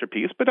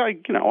masterpiece, but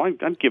I'd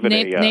give it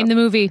a... Name the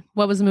movie.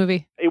 What was the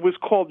movie? It was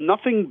called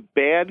Nothing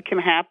Bad Can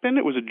Happen.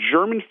 It was a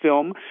German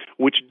film,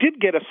 which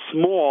did get a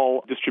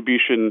small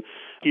distribution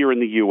here in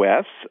the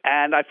U.S.,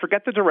 and I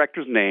forget the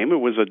director's name. It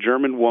was a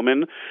German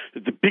woman,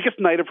 the biggest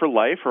night of her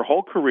life, her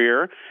whole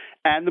career,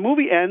 and the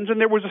movie ends,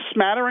 and there was a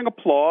smattering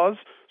applause,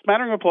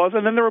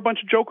 and then there were a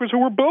bunch of jokers who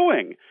were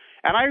booing.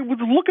 And I was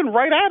looking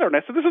right at her, and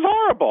I said, "This is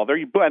horrible."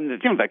 And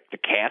the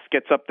cast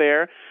gets up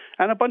there,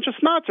 and a bunch of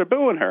snots are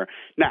booing her.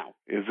 Now,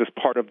 is this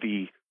part of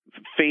the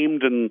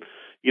famed and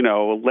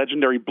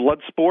legendary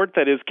blood sport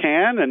that is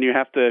Cannes, and you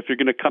have to, if you're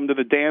going to come to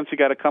the dance, you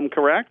got to come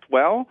correct.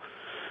 Well,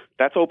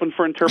 that's open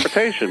for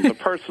interpretation. But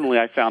personally,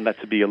 I found that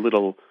to be a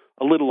little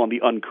on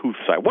the uncouth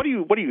side. What do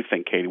you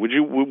think, Katie? Would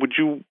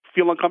you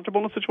feel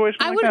uncomfortable in a situation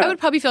like that? I would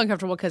probably feel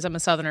uncomfortable because I'm a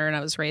Southerner and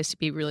I was raised to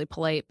be really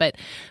polite. But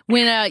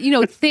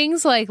when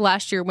things like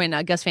last year when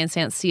Gus Van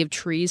Sant's Sea of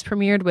Trees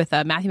premiered with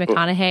Matthew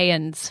McConaughey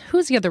and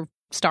who's the other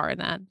star in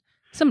that?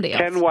 Somebody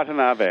else. Ken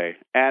Watanabe,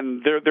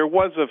 and there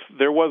was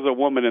a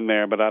woman in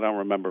there, but I don't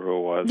remember who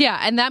it was. Yeah,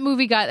 and that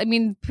movie got. I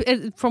mean,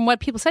 from what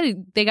people said,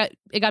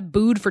 it got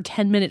booed for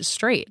 10 minutes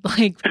straight.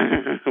 Like,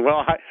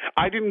 well,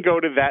 I didn't go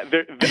to that.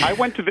 I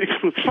went to the.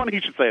 It's funny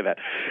you should say that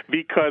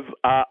because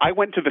I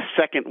went to the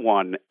second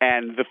one,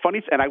 and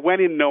I went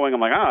in knowing I'm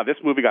like, this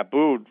movie got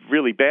booed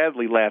really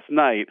badly last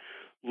night.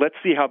 Let's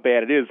see how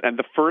bad it is. And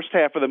the first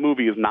half of the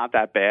movie is not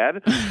that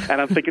bad. And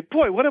I'm thinking,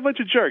 boy, what a bunch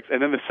of jerks.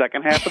 And then the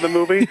second half of the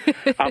movie,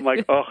 I'm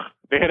like,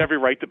 they had every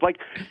right to. Like,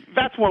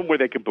 that's one where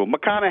they can boo.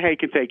 McConaughey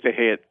can take the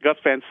hit. Gus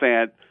Van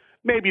Sant,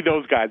 maybe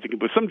those guys you can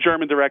boo. Some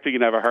German director you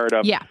never heard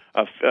of. Yeah.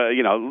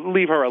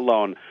 Leave her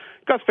alone.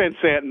 Gus Van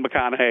Sant and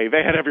McConaughey,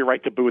 they had every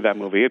right to boo that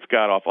movie. It's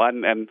god-awful.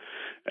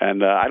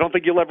 And I don't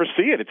think you'll ever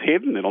see it. It's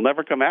hidden. It'll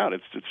never come out.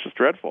 It's just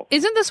dreadful.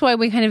 Isn't this why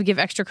we kind of give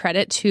extra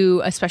credit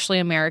to especially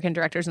American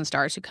directors and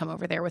stars who come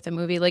over there with a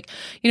movie? Like,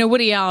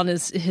 Woody Allen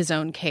is his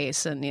own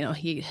case, and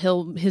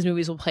his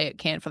movies will play at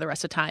Cannes for the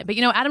rest of the time. But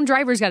Adam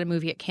Driver's got a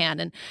movie at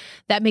Cannes, and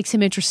that makes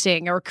him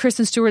interesting. Or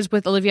Kristen Stewart's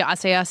with Olivia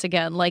Assayas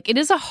again. Like, it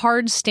is a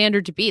hard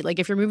standard to beat. Like,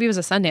 if your movie was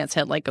a Sundance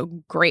hit, like,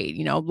 great.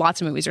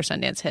 Lots of movies are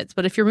Sundance hits.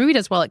 But if your movie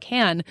does well at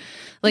Cannes,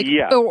 like,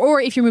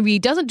 or if your movie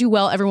doesn't do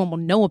well, everyone will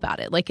know about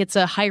it. Like, it's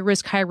a high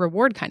risk, high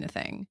reward kind of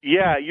thing.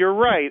 Yeah, you're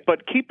right.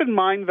 But keep in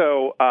mind,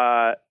 though,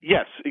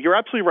 yes, you're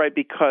absolutely right,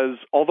 because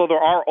although there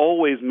are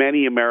always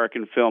many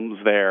American films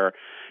there,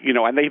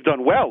 and they've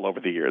done well over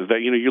the years.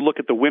 That you look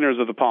at the winners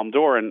of the Palme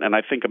d'Or, and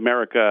I think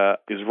America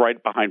is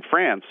right behind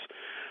France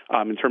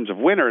in terms of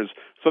winners.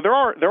 So there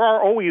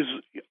are always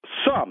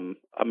some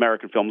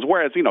American films,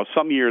 whereas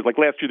some years, like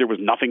last year, there was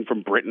nothing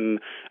from Britain.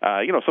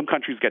 Some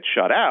countries get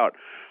shut out.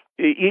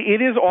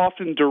 It is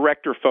often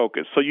director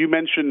focused. So you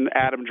mentioned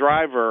Adam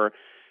Driver.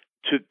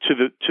 To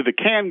the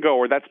Cannes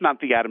goer, that's not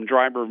the Adam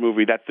Driver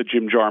movie. That's the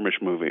Jim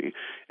Jarmusch movie.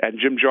 And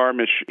Jim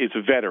Jarmusch is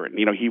a veteran.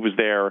 He was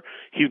there.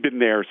 He's been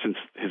there since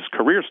his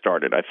career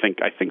started. I think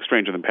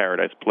Stranger Than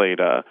Paradise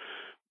played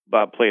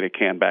at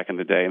Cannes back in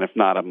the day, and if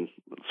not,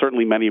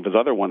 certainly many of his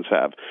other ones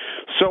have.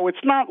 So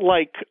it's not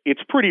like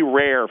it's pretty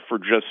rare for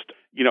just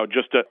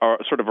a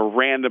sort of a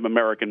random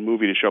American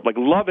movie to show up. Like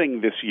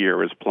Loving this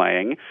year is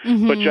playing,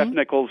 but Jeff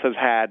Nichols has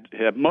had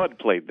Mud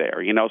played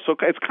there. So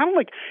it's kind of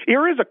like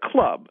there is a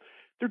club.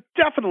 There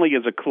definitely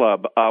is a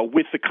club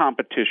with the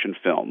competition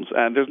films,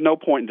 and there's no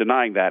point in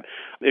denying that.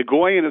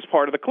 Egoyan is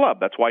part of the club.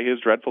 That's why his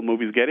dreadful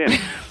movies get in.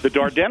 The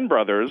Dardenne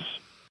brothers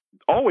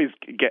always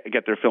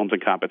get their films in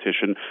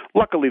competition.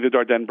 Luckily, the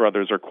Dardenne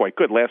brothers are quite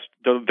good.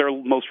 Their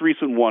most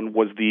recent one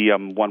was the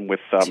one with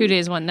 2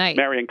 Days, One Night.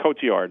 Marion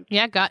Cotillard.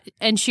 Yeah,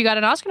 and she got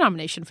an Oscar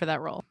nomination for that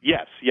role.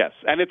 Yes,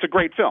 and it's a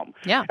great film.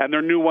 Yeah, and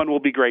their new one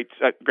will be great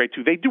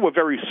too. They do a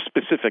very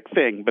specific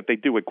thing, but they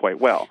do it quite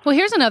well. Well,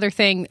 here's another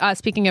thing.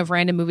 Speaking of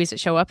random movies that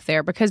show up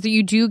there, because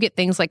you do get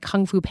things like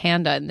Kung Fu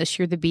Panda, and this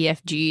year the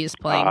BFG is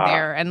playing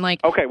there, and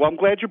like. Okay, well, I'm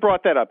glad you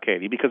brought that up,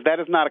 Katie, because that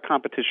is not a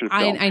competition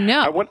film. I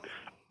know.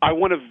 I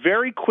want to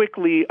very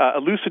quickly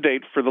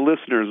elucidate for the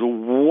listeners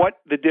what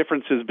the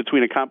difference is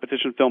between a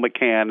competition film at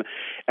Cannes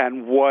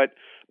and what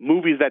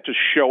movies that just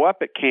show up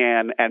at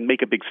Cannes and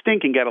make a big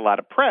stink and get a lot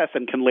of press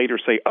and can later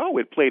say,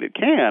 it played at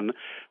Cannes.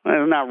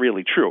 Well, not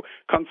really true.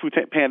 Kung Fu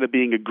Panda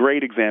being a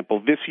great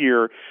example. This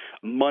year,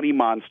 Money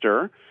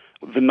Monster,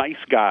 The Nice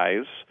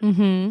Guys,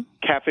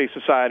 Cafe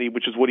Society,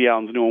 which is Woody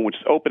Allen's new one, which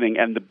is opening,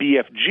 and the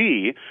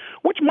BFG,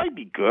 which might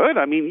be good.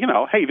 I mean,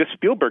 hey, this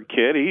Spielberg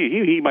kid,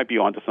 he might be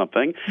onto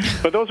something.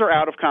 But those are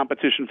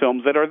out-of-competition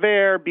films that are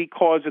there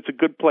because it's a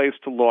good place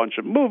to launch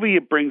a movie.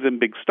 It brings in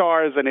big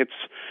stars, and it's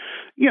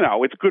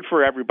good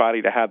for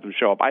everybody to have them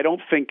show up. I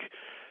don't think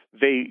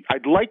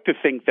I'd like to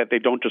think that they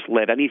don't just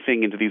let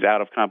anything into these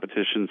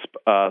out-of-competition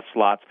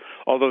slots,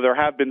 although there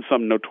have been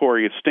some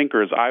notorious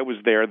stinkers. I was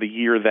there the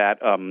year that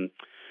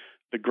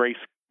the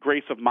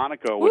Grace of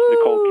Monaco, which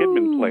Nicole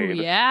Kidman played.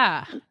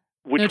 Yeah.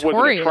 Which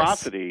Notorious.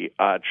 was an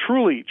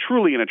atrocity,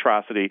 truly an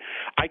atrocity.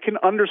 I can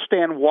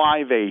understand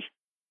why they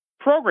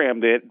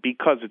programmed it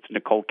because it's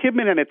Nicole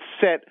Kidman and it's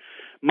set.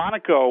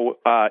 Monaco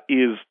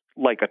is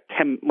like a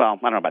 10, well,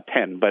 I don't know about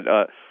 10, but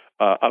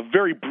a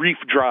very brief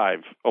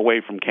drive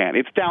away from Cannes.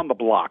 It's down the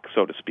block,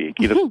 so to speak.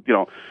 You just,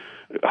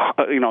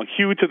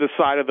 hew to the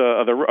side of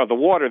the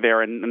water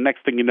there, and the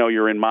next thing you know,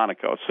 you're in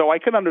Monaco. So I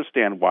can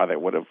understand why they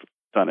would have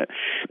done it.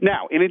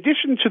 Now, in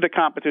addition to the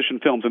competition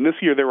films, and this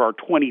year there are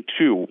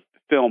 22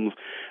 films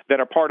that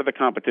are part of the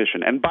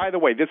competition. And by the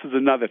way, this is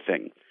another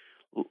thing.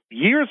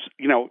 Years,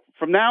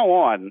 from now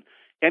on,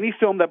 any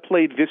film that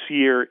played this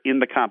year in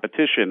the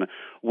competition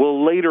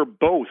will later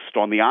boast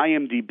on the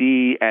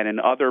IMDb and in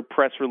other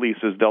press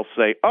releases, they'll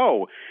say,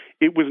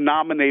 it was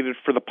nominated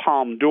for the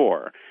Palme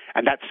d'Or.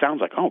 And that sounds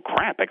like, oh,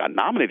 crap, I got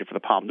nominated for the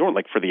Palme d'Or.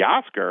 Like for the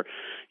Oscar,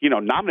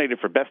 nominated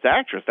for Best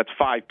Actress, that's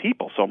 5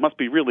 people, so it must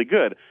be really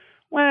good.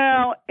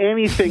 Well,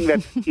 anything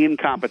that's in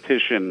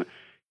competition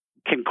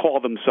can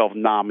call themselves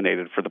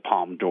nominated for the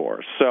Palme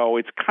d'Or. So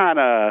it's kind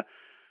of,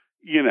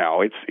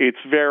 it's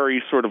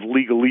very sort of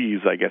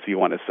legalese, I guess you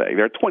want to say.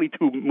 There are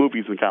 22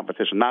 movies in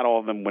competition. Not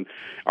all of them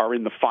are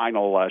in the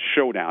final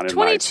showdown.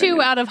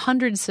 22 out of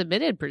 100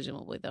 submitted,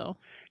 presumably, though.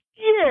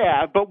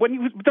 Yeah, but when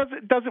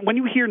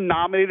you hear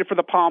nominated for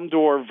the Palme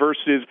d'Or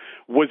versus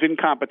was in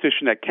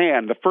competition at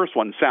Cannes, the first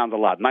one sounds a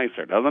lot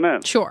nicer, doesn't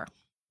it? Sure.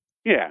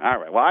 Yeah. All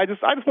right. Well, I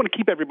just want to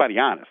keep everybody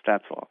honest.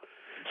 That's all.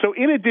 So,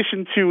 in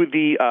addition to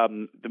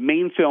the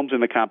main films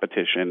in the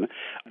competition,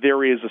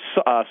 there is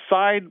a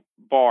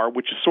sidebar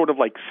which is sort of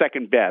like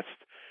second best,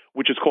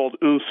 which is called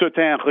un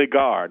certain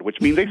regard, which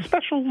means a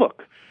special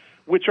look,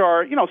 which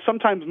are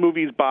sometimes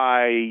movies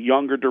by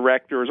younger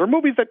directors or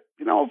movies that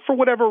for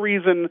whatever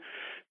reason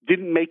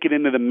didn't make it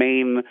into the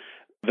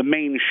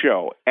main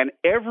show. And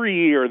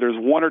every year there's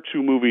 1 or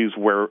 2 movies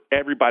where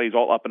everybody's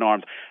all up in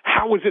arms.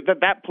 How is it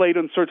that played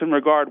in certain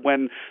regard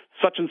when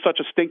such and such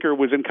a stinker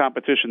was in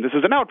competition? This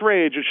is an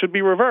outrage. It should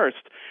be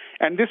reversed.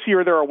 And this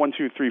year there are 1,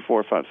 2, 3,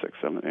 4, 5, 6,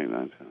 7, 8,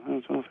 9,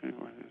 10, 12, 13,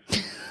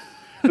 14.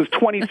 There's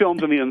 20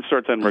 films in the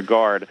uncertain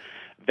regard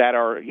that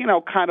are,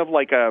 kind of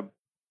like a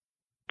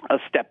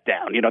step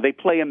down. They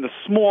play in the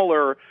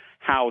smaller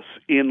house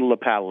in Le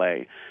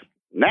Palais.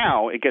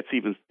 Now it gets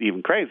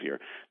even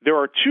crazier. There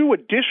are 2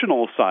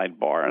 additional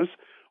sidebars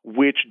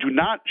which do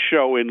not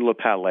show in Le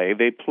Palais.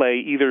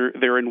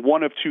 They're in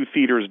one of 2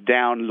 theaters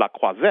down La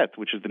Croisette,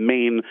 which is the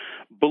main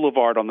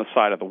boulevard on the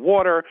side of the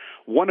water,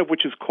 one of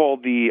which is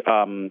called the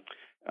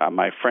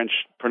my French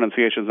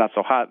pronunciation is not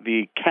so hot,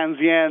 the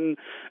Quinzaine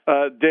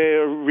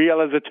des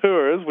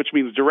Réalisateurs, which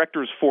means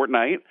Directors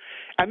Fortnight.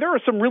 And there are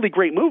some really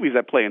great movies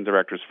that play in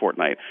Directors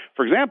Fortnight.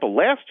 For example,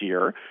 last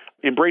year,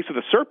 Embrace of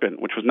the Serpent,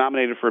 which was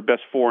nominated for a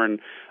Best Foreign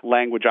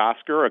Language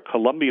Oscar, a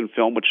Colombian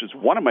film, which is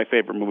one of my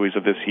favorite movies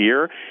of this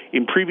year.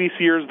 In previous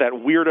years, that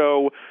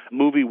weirdo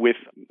movie with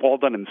all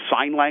done in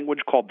sign language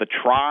called The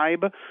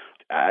Tribe.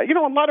 A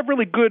lot of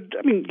really good,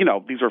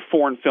 these are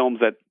foreign films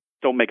that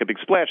don't make a big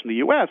splash in the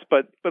U.S.,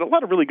 but a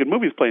lot of really good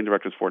movies play in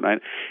Directors Fortnight.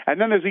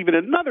 And then there's even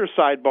another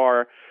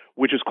sidebar,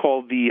 which is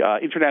called the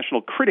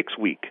International Critics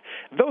Week.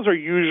 Those are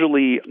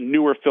usually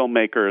newer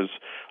filmmakers,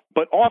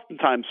 but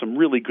oftentimes some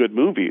really good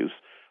movies.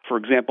 For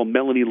example,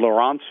 Melanie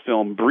Laurent's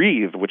film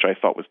Breathe, which I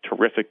thought was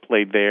terrific,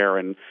 played there,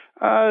 and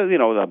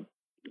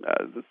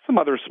some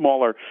other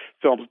smaller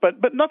films, but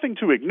nothing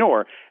to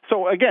ignore.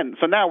 So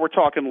now we're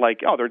talking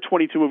like, there are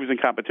 22 movies in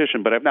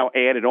competition, but I've now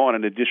added on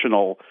an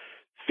additional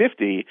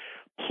 50.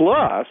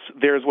 Plus,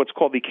 there's what's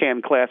called the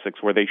Cannes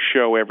Classics, where they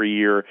show every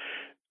year,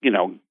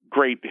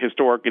 great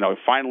historic,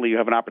 finally you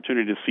have an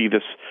opportunity to see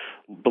this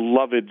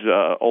beloved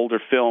older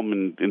film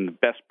in the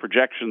best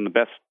projection, the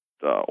best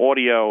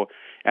audio.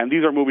 And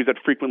these are movies that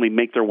frequently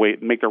make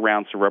their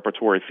rounds to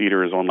repertory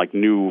theaters on like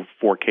new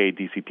 4K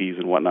DCPs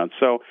and whatnot.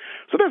 So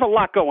there's a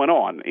lot going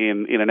on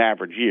in an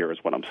average year, is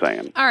what I'm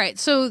saying. All right.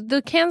 So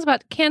the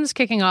Cannes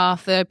kicking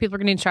off. The people are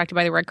getting distracted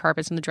by the red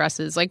carpets and the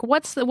dresses. Like,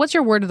 what's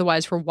your word of the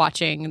wise for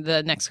watching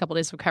the next couple of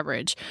days of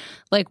coverage?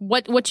 Like,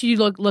 what should you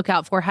look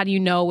out for? How do you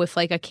know if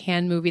like a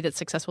Cannes movie that's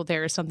successful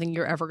there is something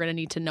you're ever going to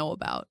need to know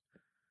about?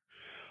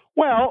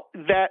 Well,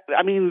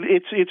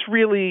 it's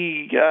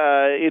really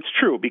it's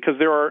true, because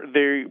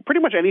there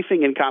pretty much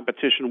anything in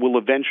competition will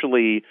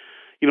eventually,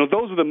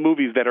 those are the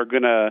movies that are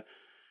gonna,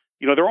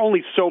 there are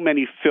only so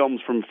many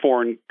films from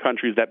foreign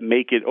countries that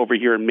make it over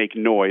here and make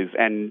noise,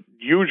 and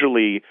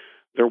usually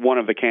they're one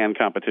of the Cannes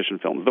competition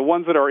films. The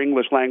ones that are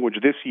English language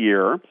this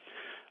year,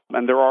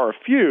 and there are a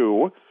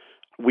few.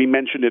 We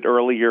mentioned it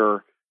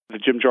earlier. The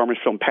Jim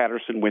Jarmusch film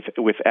Patterson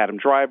with Adam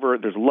Driver.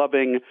 There's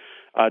Loving,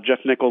 Jeff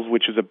Nichols,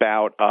 which is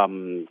about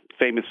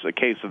famous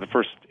case of the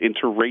first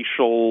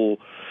interracial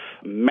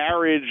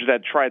marriage that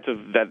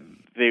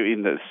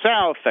in the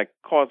South that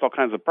caused all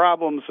kinds of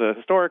problems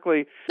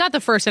historically. Not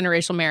the first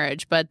interracial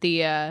marriage, but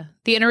the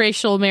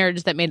interracial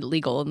marriage that made it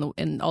legal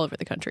in all over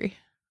the country.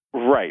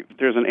 Right.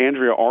 There's an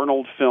Andrea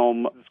Arnold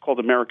film. It's called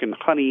American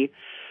Honey.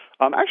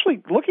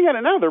 Actually, looking at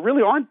it now, there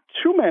really aren't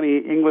too many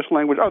English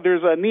language. Oh,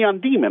 there's a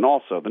Neon Demon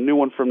also, the new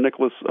one from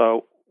Nicholas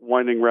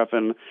Winding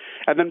Refn.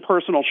 And then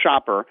Personal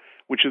Shopper,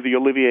 which is the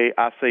Olivier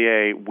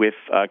Assayas with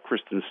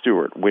Kristen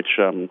Stewart, which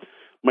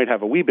might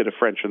have a wee bit of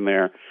French in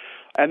there.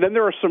 And then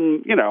there are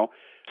some,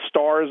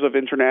 stars of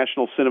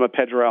international cinema.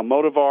 Pedro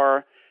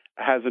Almodovar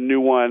has a new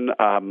one.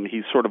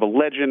 He's sort of a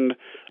legend,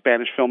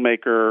 Spanish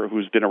filmmaker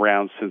who's been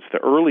around since the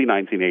early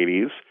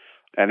 1980s.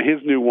 And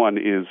his new one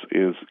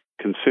is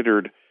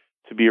considered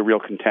to be a real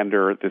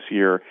contender this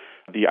year.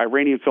 The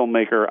Iranian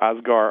filmmaker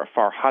Asghar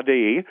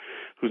Farhadi,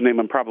 whose name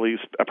I'm probably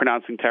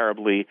pronouncing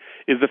terribly,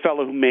 is the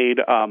fellow who made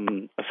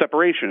A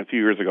Separation a few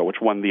years ago, which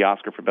won the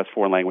Oscar for Best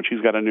Foreign Language.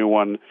 He's got a new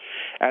one.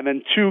 And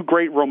then 2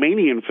 great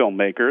Romanian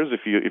filmmakers,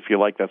 if you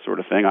like that sort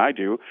of thing, I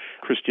do,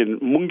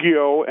 Cristian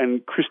Mungiu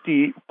and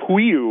Cristi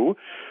Puiu,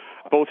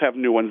 both have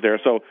new ones there.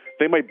 So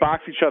They might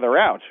box each other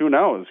out. Who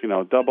knows?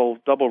 Double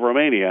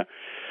Romania.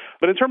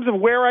 But in terms of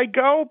where I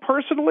go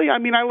personally, I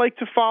mean, I like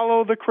to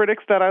follow the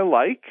critics that I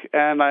like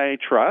and I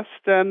trust,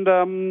 and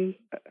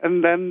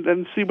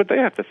then see what they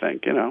have to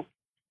think.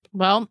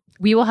 Well,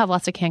 we will have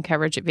lots of Cannes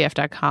coverage at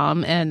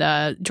VF.com,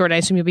 and Jordan, I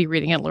assume you'll be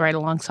reading it right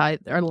alongside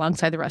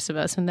the rest of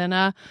us, and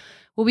then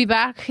we'll be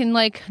back in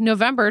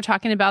November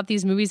talking about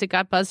these movies that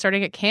got buzz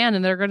starting at Cannes,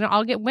 and they're going to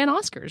all win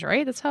Oscars,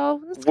 right? That's how.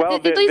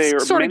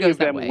 Many of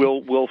them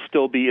will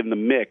still be in the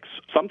mix.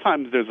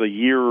 Sometimes there's a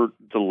year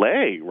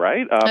delay,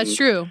 right? That's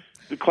true.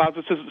 Clouds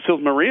of Sils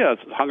Maria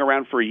hung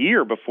around for a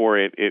year before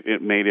it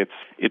made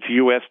its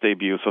U.S.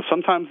 debut. So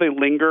sometimes they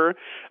linger,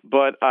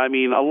 but I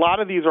mean, a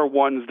lot of these are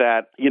ones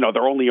that,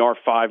 there only are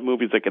 5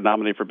 movies that get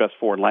nominated for Best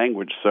Foreign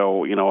Language.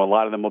 So, a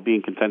lot of them will be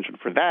in contention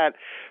for that,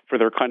 for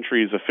their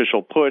country's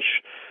official push.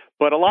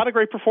 But a lot of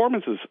great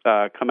performances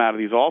come out of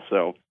these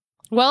also.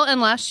 Well,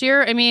 and last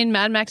year, I mean,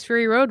 Mad Max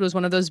Fury Road was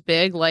one of those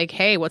big,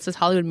 hey, what's this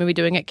Hollywood movie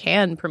doing at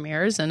Cannes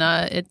premieres? And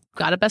it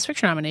got a Best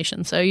Picture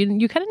nomination. So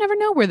you kind of never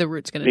know where the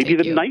route's going to take you.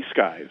 Maybe The Nice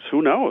Guys.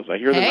 Who knows? I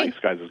hear The Nice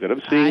Guys is good.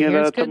 I'm seeing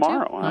it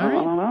tomorrow. I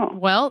don't know.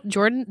 Well,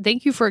 Jordan,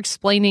 thank you for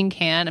explaining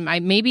Cannes. I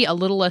may be a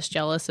little less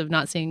jealous of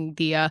not seeing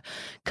the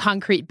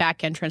concrete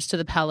back entrance to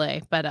the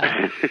Palais, but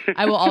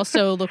I will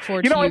also look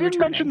forward to you returning. I didn't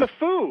mention the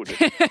food.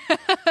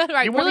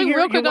 Right,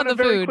 real quick on the food.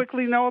 Very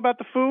quickly know about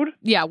the food?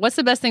 Yeah, what's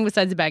the best thing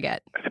besides the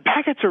baguette? The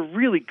baguettes are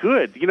really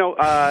good.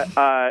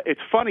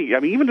 It's funny. I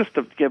mean, even just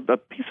to get a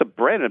piece of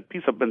bread and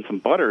some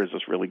butter is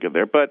just really good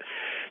there. But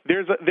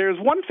there's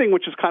one thing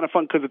which is kind of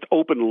fun because it's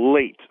open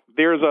late.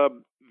 There's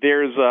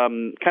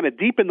kind of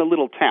deep in the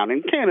little town,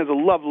 and Cannes is a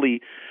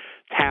lovely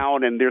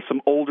town, and there's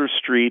some older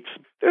streets.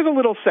 There's a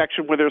little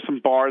section where there's some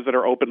bars that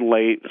are open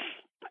late,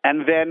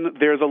 and then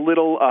there's a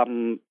little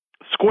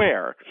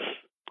square.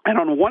 And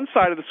on one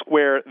side of the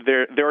square,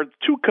 there are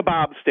 2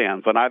 kebab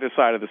stands on either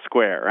side of the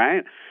square,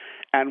 right?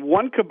 And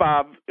one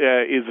kebab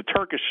is a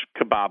Turkish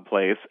kebab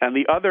place, and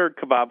the other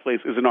kebab place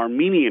is an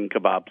Armenian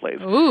kebab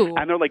place. Ooh.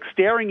 And they're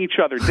staring each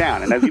other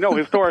down. And as you know,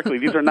 historically,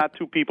 these are not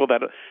 2 people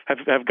that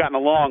have gotten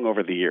along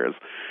over the years.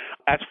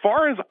 As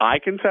far as I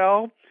can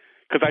tell,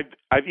 because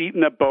I've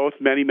eaten at both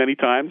many, many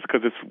times,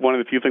 because it's one of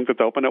the few things that's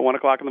open at 1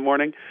 o'clock in the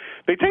morning.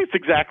 They taste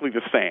exactly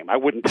the same. I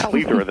wouldn't tell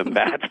either of them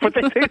that, but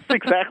they taste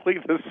exactly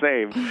the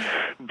same.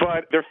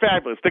 But they're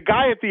fabulous. The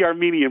guy at the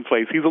Armenian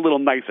place, he's a little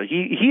nicer.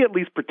 He at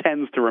least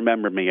pretends to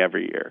remember me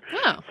every year.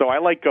 Oh. So I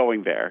like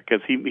going there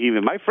because he's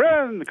my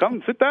friend.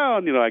 Come sit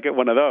down. I get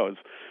one of those.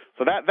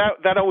 So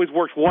that always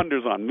works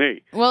wonders on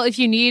me. Well, if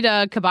you need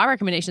kebab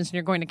recommendations and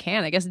you're going to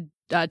Cannes, I guess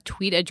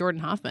tweet at Jordan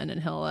Hoffman and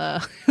he'll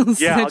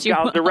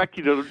I'll direct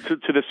you to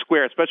the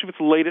square, especially if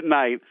it's late at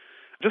night.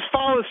 Just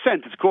follow the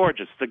scent. It's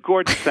gorgeous. It's a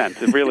gorgeous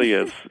scent. It really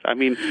is. I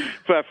mean,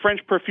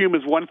 French perfume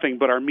is one thing,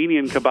 but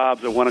Armenian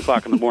kebabs at 1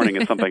 o'clock in the morning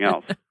is something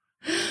else.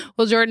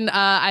 Well, Jordan,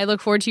 I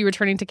look forward to you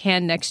returning to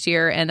Cannes next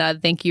year,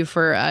 and thank you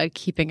for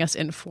keeping us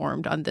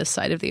informed on this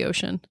side of the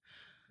ocean.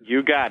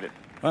 You got it.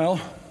 Well,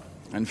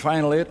 and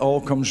finally, it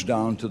all comes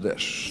down to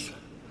this.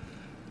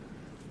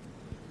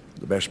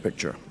 The Best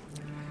Picture.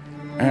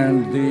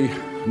 And the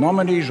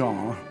nominees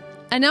are...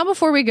 And now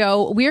before we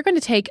go, we are going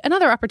to take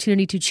another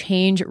opportunity to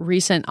change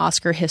recent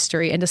Oscar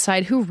history and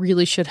decide who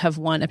really should have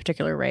won a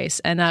particular race.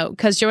 And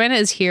because Joanna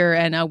is here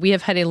and we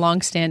have had a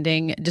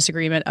long-standing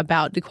disagreement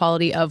about the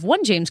quality of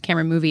one James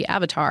Cameron movie,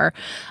 Avatar,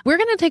 we're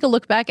going to take a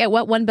look back at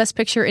what won Best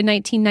Picture in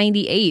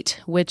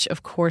 1998, which,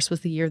 of course,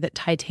 was the year that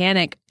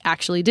Titanic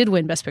actually did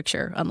win Best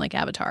Picture, unlike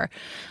Avatar.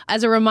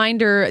 As a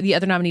reminder, the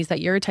other nominees that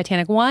year,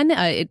 Titanic won.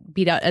 It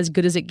beat out As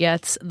Good as It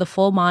Gets, The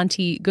Full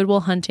Monty, Good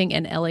Will Hunting,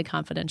 and LA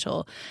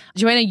Confidential.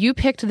 Joanna, you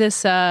picked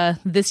this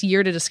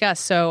year to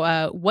discuss.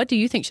 So what do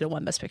you think should have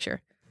won Best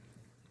Picture?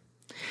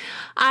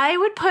 I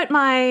would put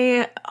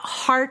my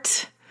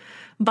heart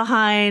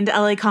behind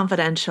LA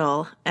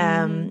Confidential.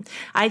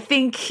 I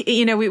think,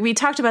 we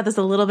talked about this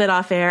a little bit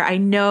off air. I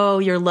know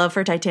your love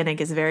for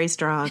Titanic is very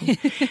strong.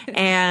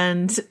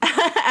 And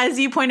as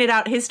you pointed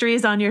out, history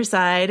is on your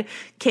side.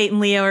 Kate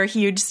and Leo are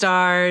huge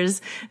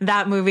stars.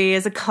 That movie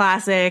is a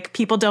classic.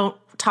 People don't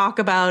talk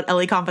about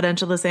LA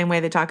Confidential the same way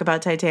they talk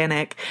about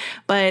Titanic.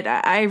 But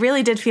I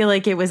really did feel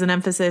like it was an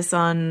emphasis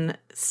on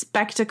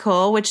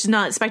spectacle,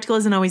 spectacle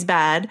isn't always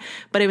bad,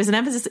 but it was an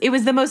emphasis. It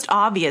was the most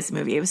obvious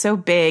movie. It was so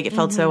big. It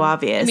felt so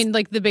obvious. I mean,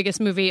 like the biggest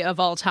movie of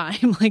all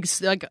time,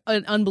 like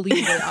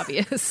unbelievably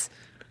obvious.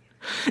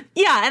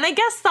 Yeah. And I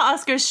guess the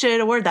Oscars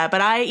should award that,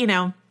 but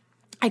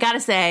I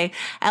gotta say,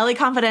 LA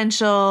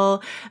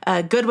Confidential,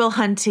 Good Will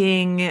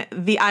Hunting,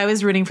 I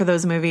was rooting for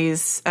those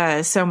movies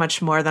so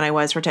much more than I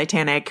was for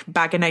Titanic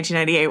back in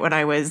 1998 when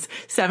I was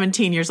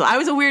 17 years old. I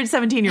was a weird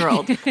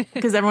 17-year-old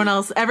because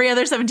every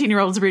other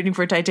 17-year-old was rooting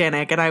for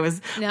Titanic, and I was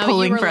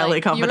pulling for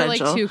LA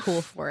Confidential. You were too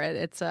cool for it.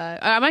 It's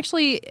I'm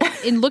actually,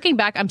 in looking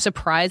back, I'm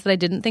surprised that I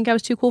didn't think I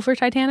was too cool for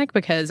Titanic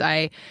because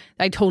I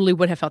totally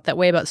would have felt that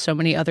way about so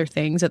many other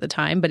things at the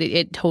time, but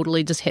it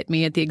totally just hit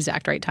me at the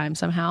exact right time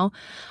somehow.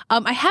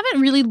 I haven't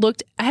really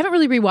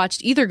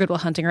rewatched either Good Will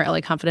Hunting or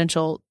LA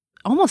Confidential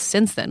almost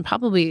since then,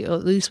 probably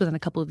at least within a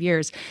couple of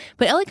years.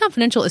 But LA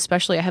Confidential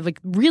especially, I have like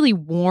really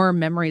warm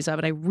memories of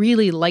it. I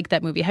really like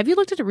that movie. Have you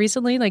looked at it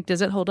recently? Like,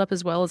 does it hold up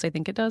as well as I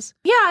think it does?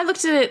 Yeah, I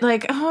looked at it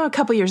like a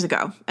couple years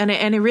ago, and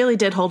it really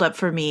did hold up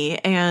for me.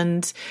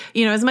 And,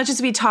 you know, as much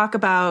as we talk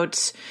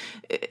about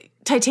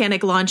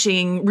Titanic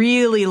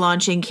really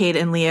launching Kate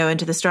and Leo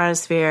into the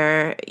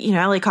stratosphere, you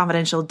know, LA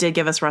Confidential did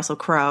give us Russell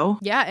Crowe.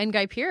 Yeah, and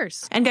Guy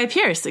Pearce.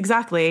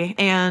 Exactly.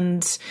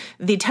 And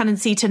the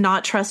tendency to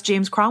not trust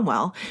James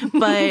Cromwell.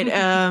 But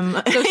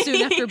so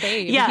soon after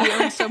Babe. Yeah. He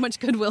earned so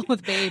much goodwill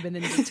with Babe and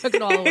then he took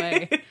it all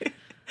away.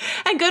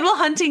 And Good Will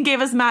Hunting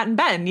gave us Matt and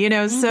Ben, you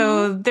know,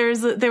 so there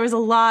was a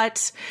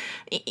lot,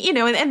 you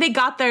know, and they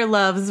got their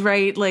loves,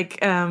 right? Like,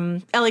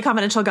 LA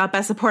Confidential got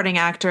Best Supporting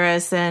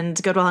Actress and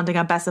Good Will Hunting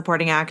got Best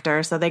Supporting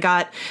Actor. So they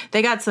got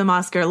some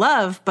Oscar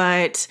love,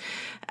 but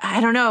I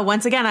don't know.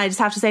 Once again, I just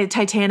have to say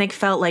Titanic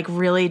felt like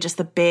really just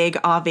the big,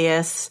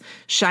 obvious,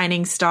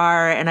 shining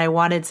star, and I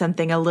wanted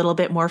something a little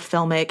bit more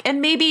filmic. And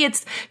maybe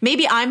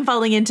I'm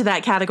falling into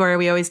that category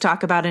we always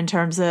talk about in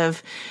terms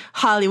of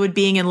Hollywood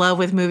being in love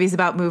with movies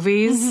about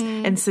movies.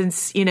 Mm-hmm. And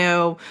since, you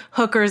know,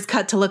 hookers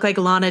cut to look like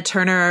Lana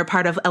Turner are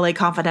part of LA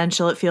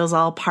Confidential, it feels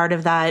all part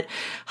of that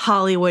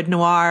Hollywood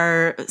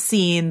noir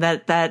scene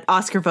that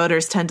Oscar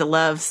voters tend to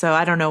love. So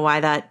I don't know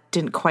why that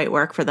didn't quite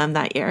work for them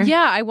that year.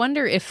 Yeah, I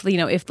wonder if, you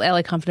know, if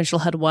LA Confidential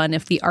had won,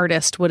 if The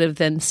Artist would have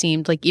then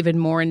seemed like even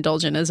more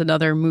indulgent as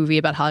another movie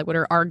about Hollywood,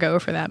 or Argo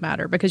for that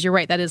matter, because you're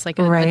right, that is like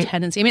a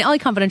tendency. I mean, LA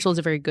Confidential is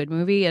a very good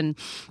movie and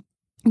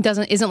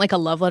isn't like a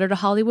love letter to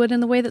Hollywood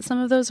in the way that some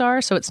of those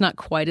are, so it's not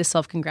quite as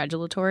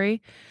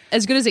self-congratulatory.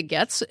 As Good as It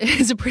Gets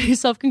is a pretty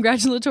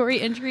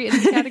self-congratulatory entry in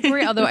this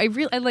category, although I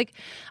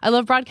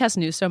love broadcast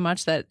news so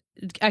much that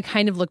I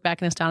kind of look back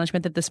in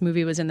astonishment that this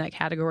movie was in that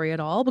category at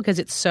all, because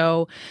it's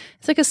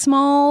like a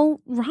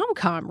small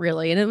rom-com,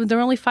 really. And there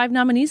were only 5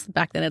 nominees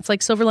back then. It's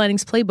like Silver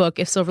Linings Playbook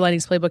if Silver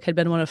Linings Playbook had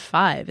been one of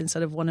 5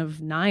 instead of one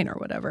of 9 or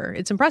whatever.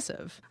 It's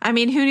impressive. I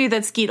mean, who knew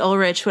that Skeet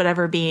Ulrich would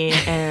ever be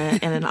in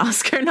an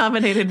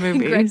Oscar-nominated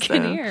movie? Greg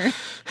Kinnear.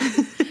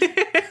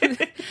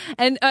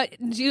 And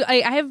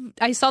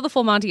I saw The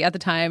Full Monty at the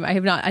time. I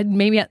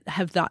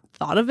have not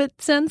thought of it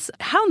since.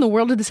 How in the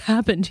world did this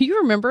happen? Do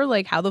you remember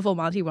like how The Full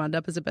Monty wound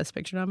up as a Best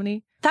Picture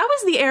nominee? That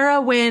was the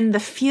era when the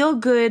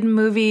feel-good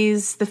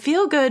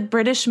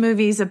British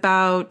movies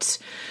about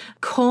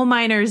coal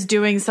miners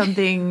doing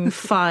something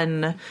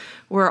fun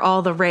were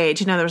all the rage.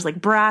 You know, there was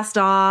like Brassed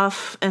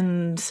Off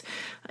and,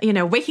 you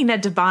know, Waking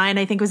Ned Devine,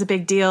 I think was a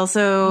big deal.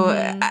 So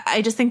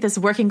I just think this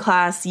working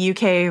class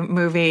UK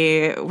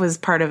movie was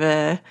part of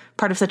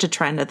such a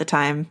trend at the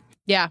time.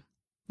 Yeah.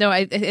 No,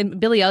 and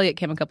Billy Elliot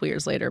came a couple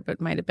years later,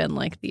 but might have been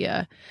like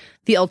the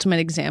ultimate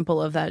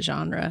example of that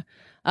genre.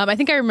 I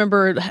think I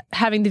remember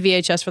having the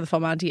VHS for The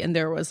Full Monty, and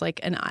there was like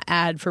an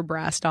ad for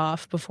Brassed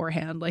Off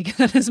beforehand. Like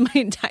that is my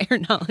entire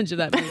knowledge of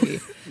that movie.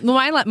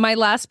 My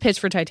last pitch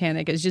for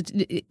Titanic is just,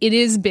 it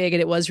is big and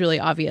it was really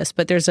obvious,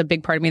 but there's a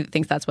big part of me that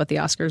thinks that's what the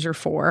Oscars are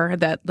for.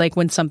 That like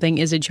when something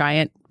is a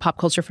giant pop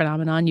culture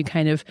phenomenon, you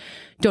kind of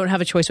don't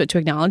have a choice but to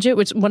acknowledge it,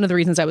 which one of the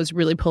reasons I was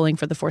really pulling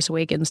for The Force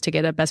Awakens to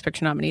get a Best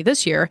Picture nominee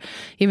this year,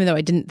 even though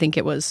I didn't think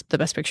it was the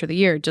Best Picture of the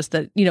year, just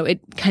that, you know, it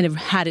kind of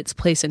had its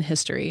place in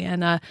history.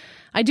 And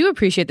I do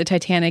appreciate that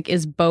Titanic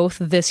is both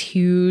this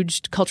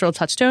huge cultural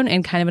touchstone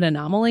and kind of an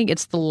anomaly.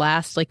 It's the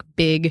last like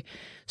big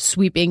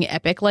sweeping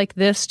epic like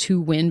this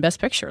to win Best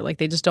Picture. Like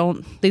they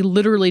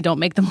literally don't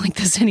make them like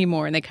this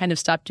anymore, and they kind of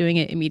stopped doing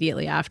it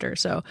immediately after.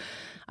 So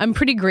I'm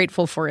pretty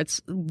grateful for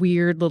its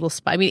weird little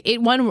spot. I mean,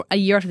 it won a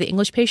year after The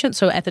English Patient,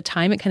 so at the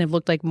time it kind of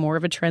looked like more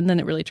of a trend than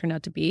it really turned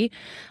out to be.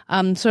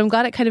 So I'm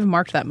glad it kind of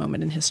marked that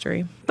moment in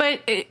history.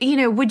 But, you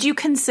know, would you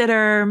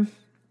consider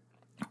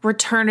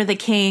Return of the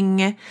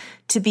King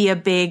to be a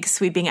big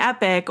sweeping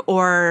epic,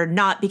 or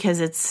not because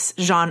it's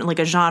a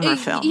genre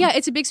film? Yeah,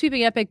 it's a big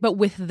sweeping epic, but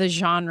with the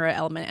genre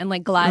element. And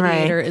like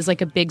Gladiator is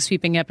like a big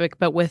sweeping epic,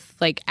 but with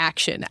like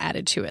action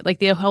added to it. Like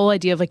the whole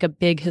idea of like a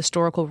big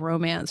historical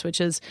romance,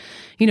 which is,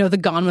 you know, the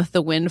Gone with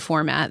the Wind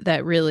format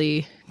that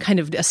really kind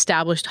of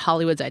established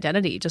Hollywood's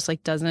identity, just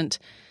like doesn't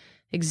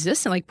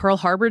exist. And like Pearl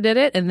Harbor did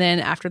it. And then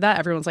after that,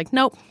 everyone's like,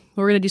 nope,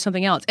 we're going to do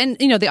something else. And,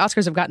 you know, the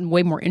Oscars have gotten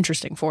way more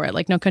interesting for it.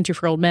 Like No Country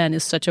for Old Men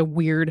is such a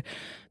weird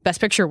Best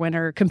Picture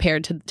winner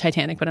compared to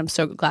Titanic, but I'm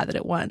so glad that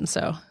it won.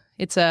 So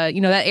it's you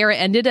know, that era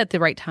ended at the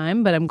right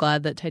time, but I'm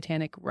glad that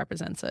Titanic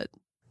represents it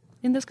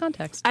in this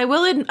context. I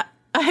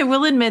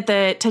will admit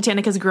that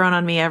Titanic has grown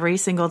on me every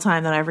single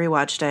time that I've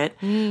rewatched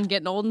it.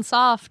 Getting old and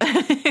soft.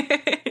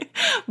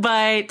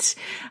 But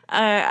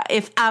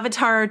if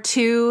Avatar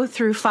 2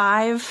 through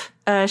 5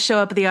 show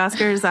up at the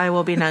Oscars, I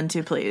will be none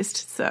too pleased.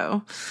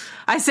 So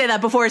I say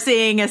that before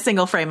seeing a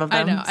single frame of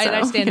them. I know. So,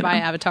 I stand by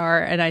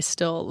Avatar, and I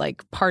still,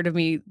 like, part of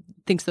me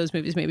thinks those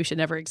movies maybe should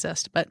never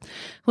exist. But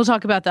we'll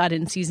talk about that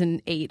in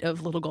season 8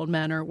 of Little Gold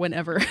Men or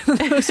whenever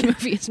those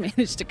movies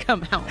manage to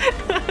come out. I'm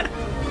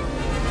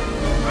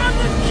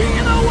the king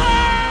of the world!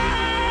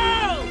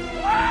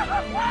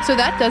 So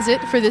that does it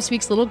for this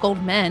week's Little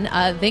Gold Men.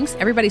 Thanks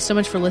everybody so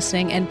much for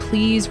listening, and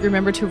please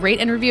remember to rate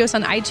and review us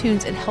on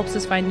iTunes. It helps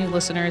us find new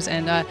listeners,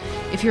 and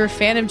if you're a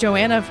fan of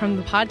Joanna from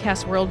the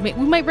podcast world, we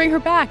might bring her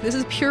back. This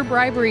is pure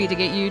bribery to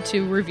get you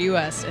to review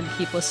us and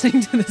keep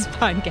listening to this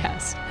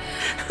podcast.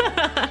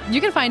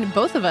 You can find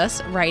both of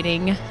us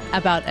writing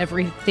about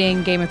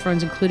everything Game of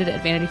Thrones included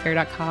at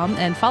vanityfair.com,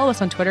 and follow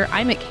us on Twitter.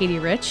 I'm at Katie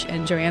Rich,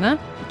 and Joanna.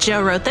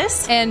 Joe wrote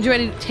this. And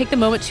Joanna, take the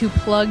moment to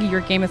plug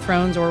your Game of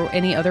Thrones or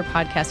any other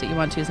podcast that you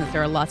want to, since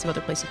there are lots of other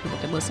places people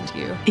can listen to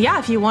you. Yeah,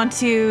 if you want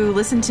to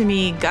listen to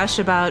me gush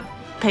about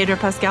Pedro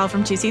Pascal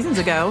from 2 seasons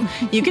ago,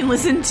 you can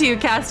listen to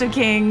Cast of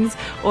Kings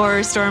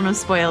or Storm of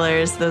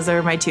Spoilers. Those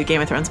are my 2 Game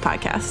of Thrones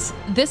podcasts.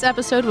 This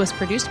episode was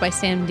produced by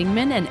Sam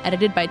Dingman and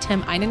edited by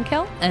Tim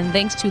Einenkel, and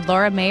thanks to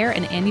Laura Mayer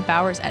and Andy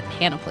Bowers at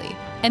Panoply.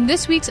 And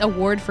this week's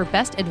award for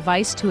Best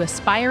Advice to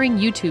Aspiring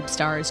YouTube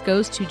Stars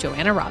goes to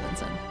Joanna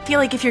Robinson. I feel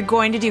like if you're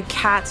going to do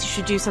cats, you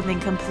should do something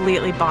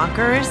completely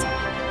bonkers.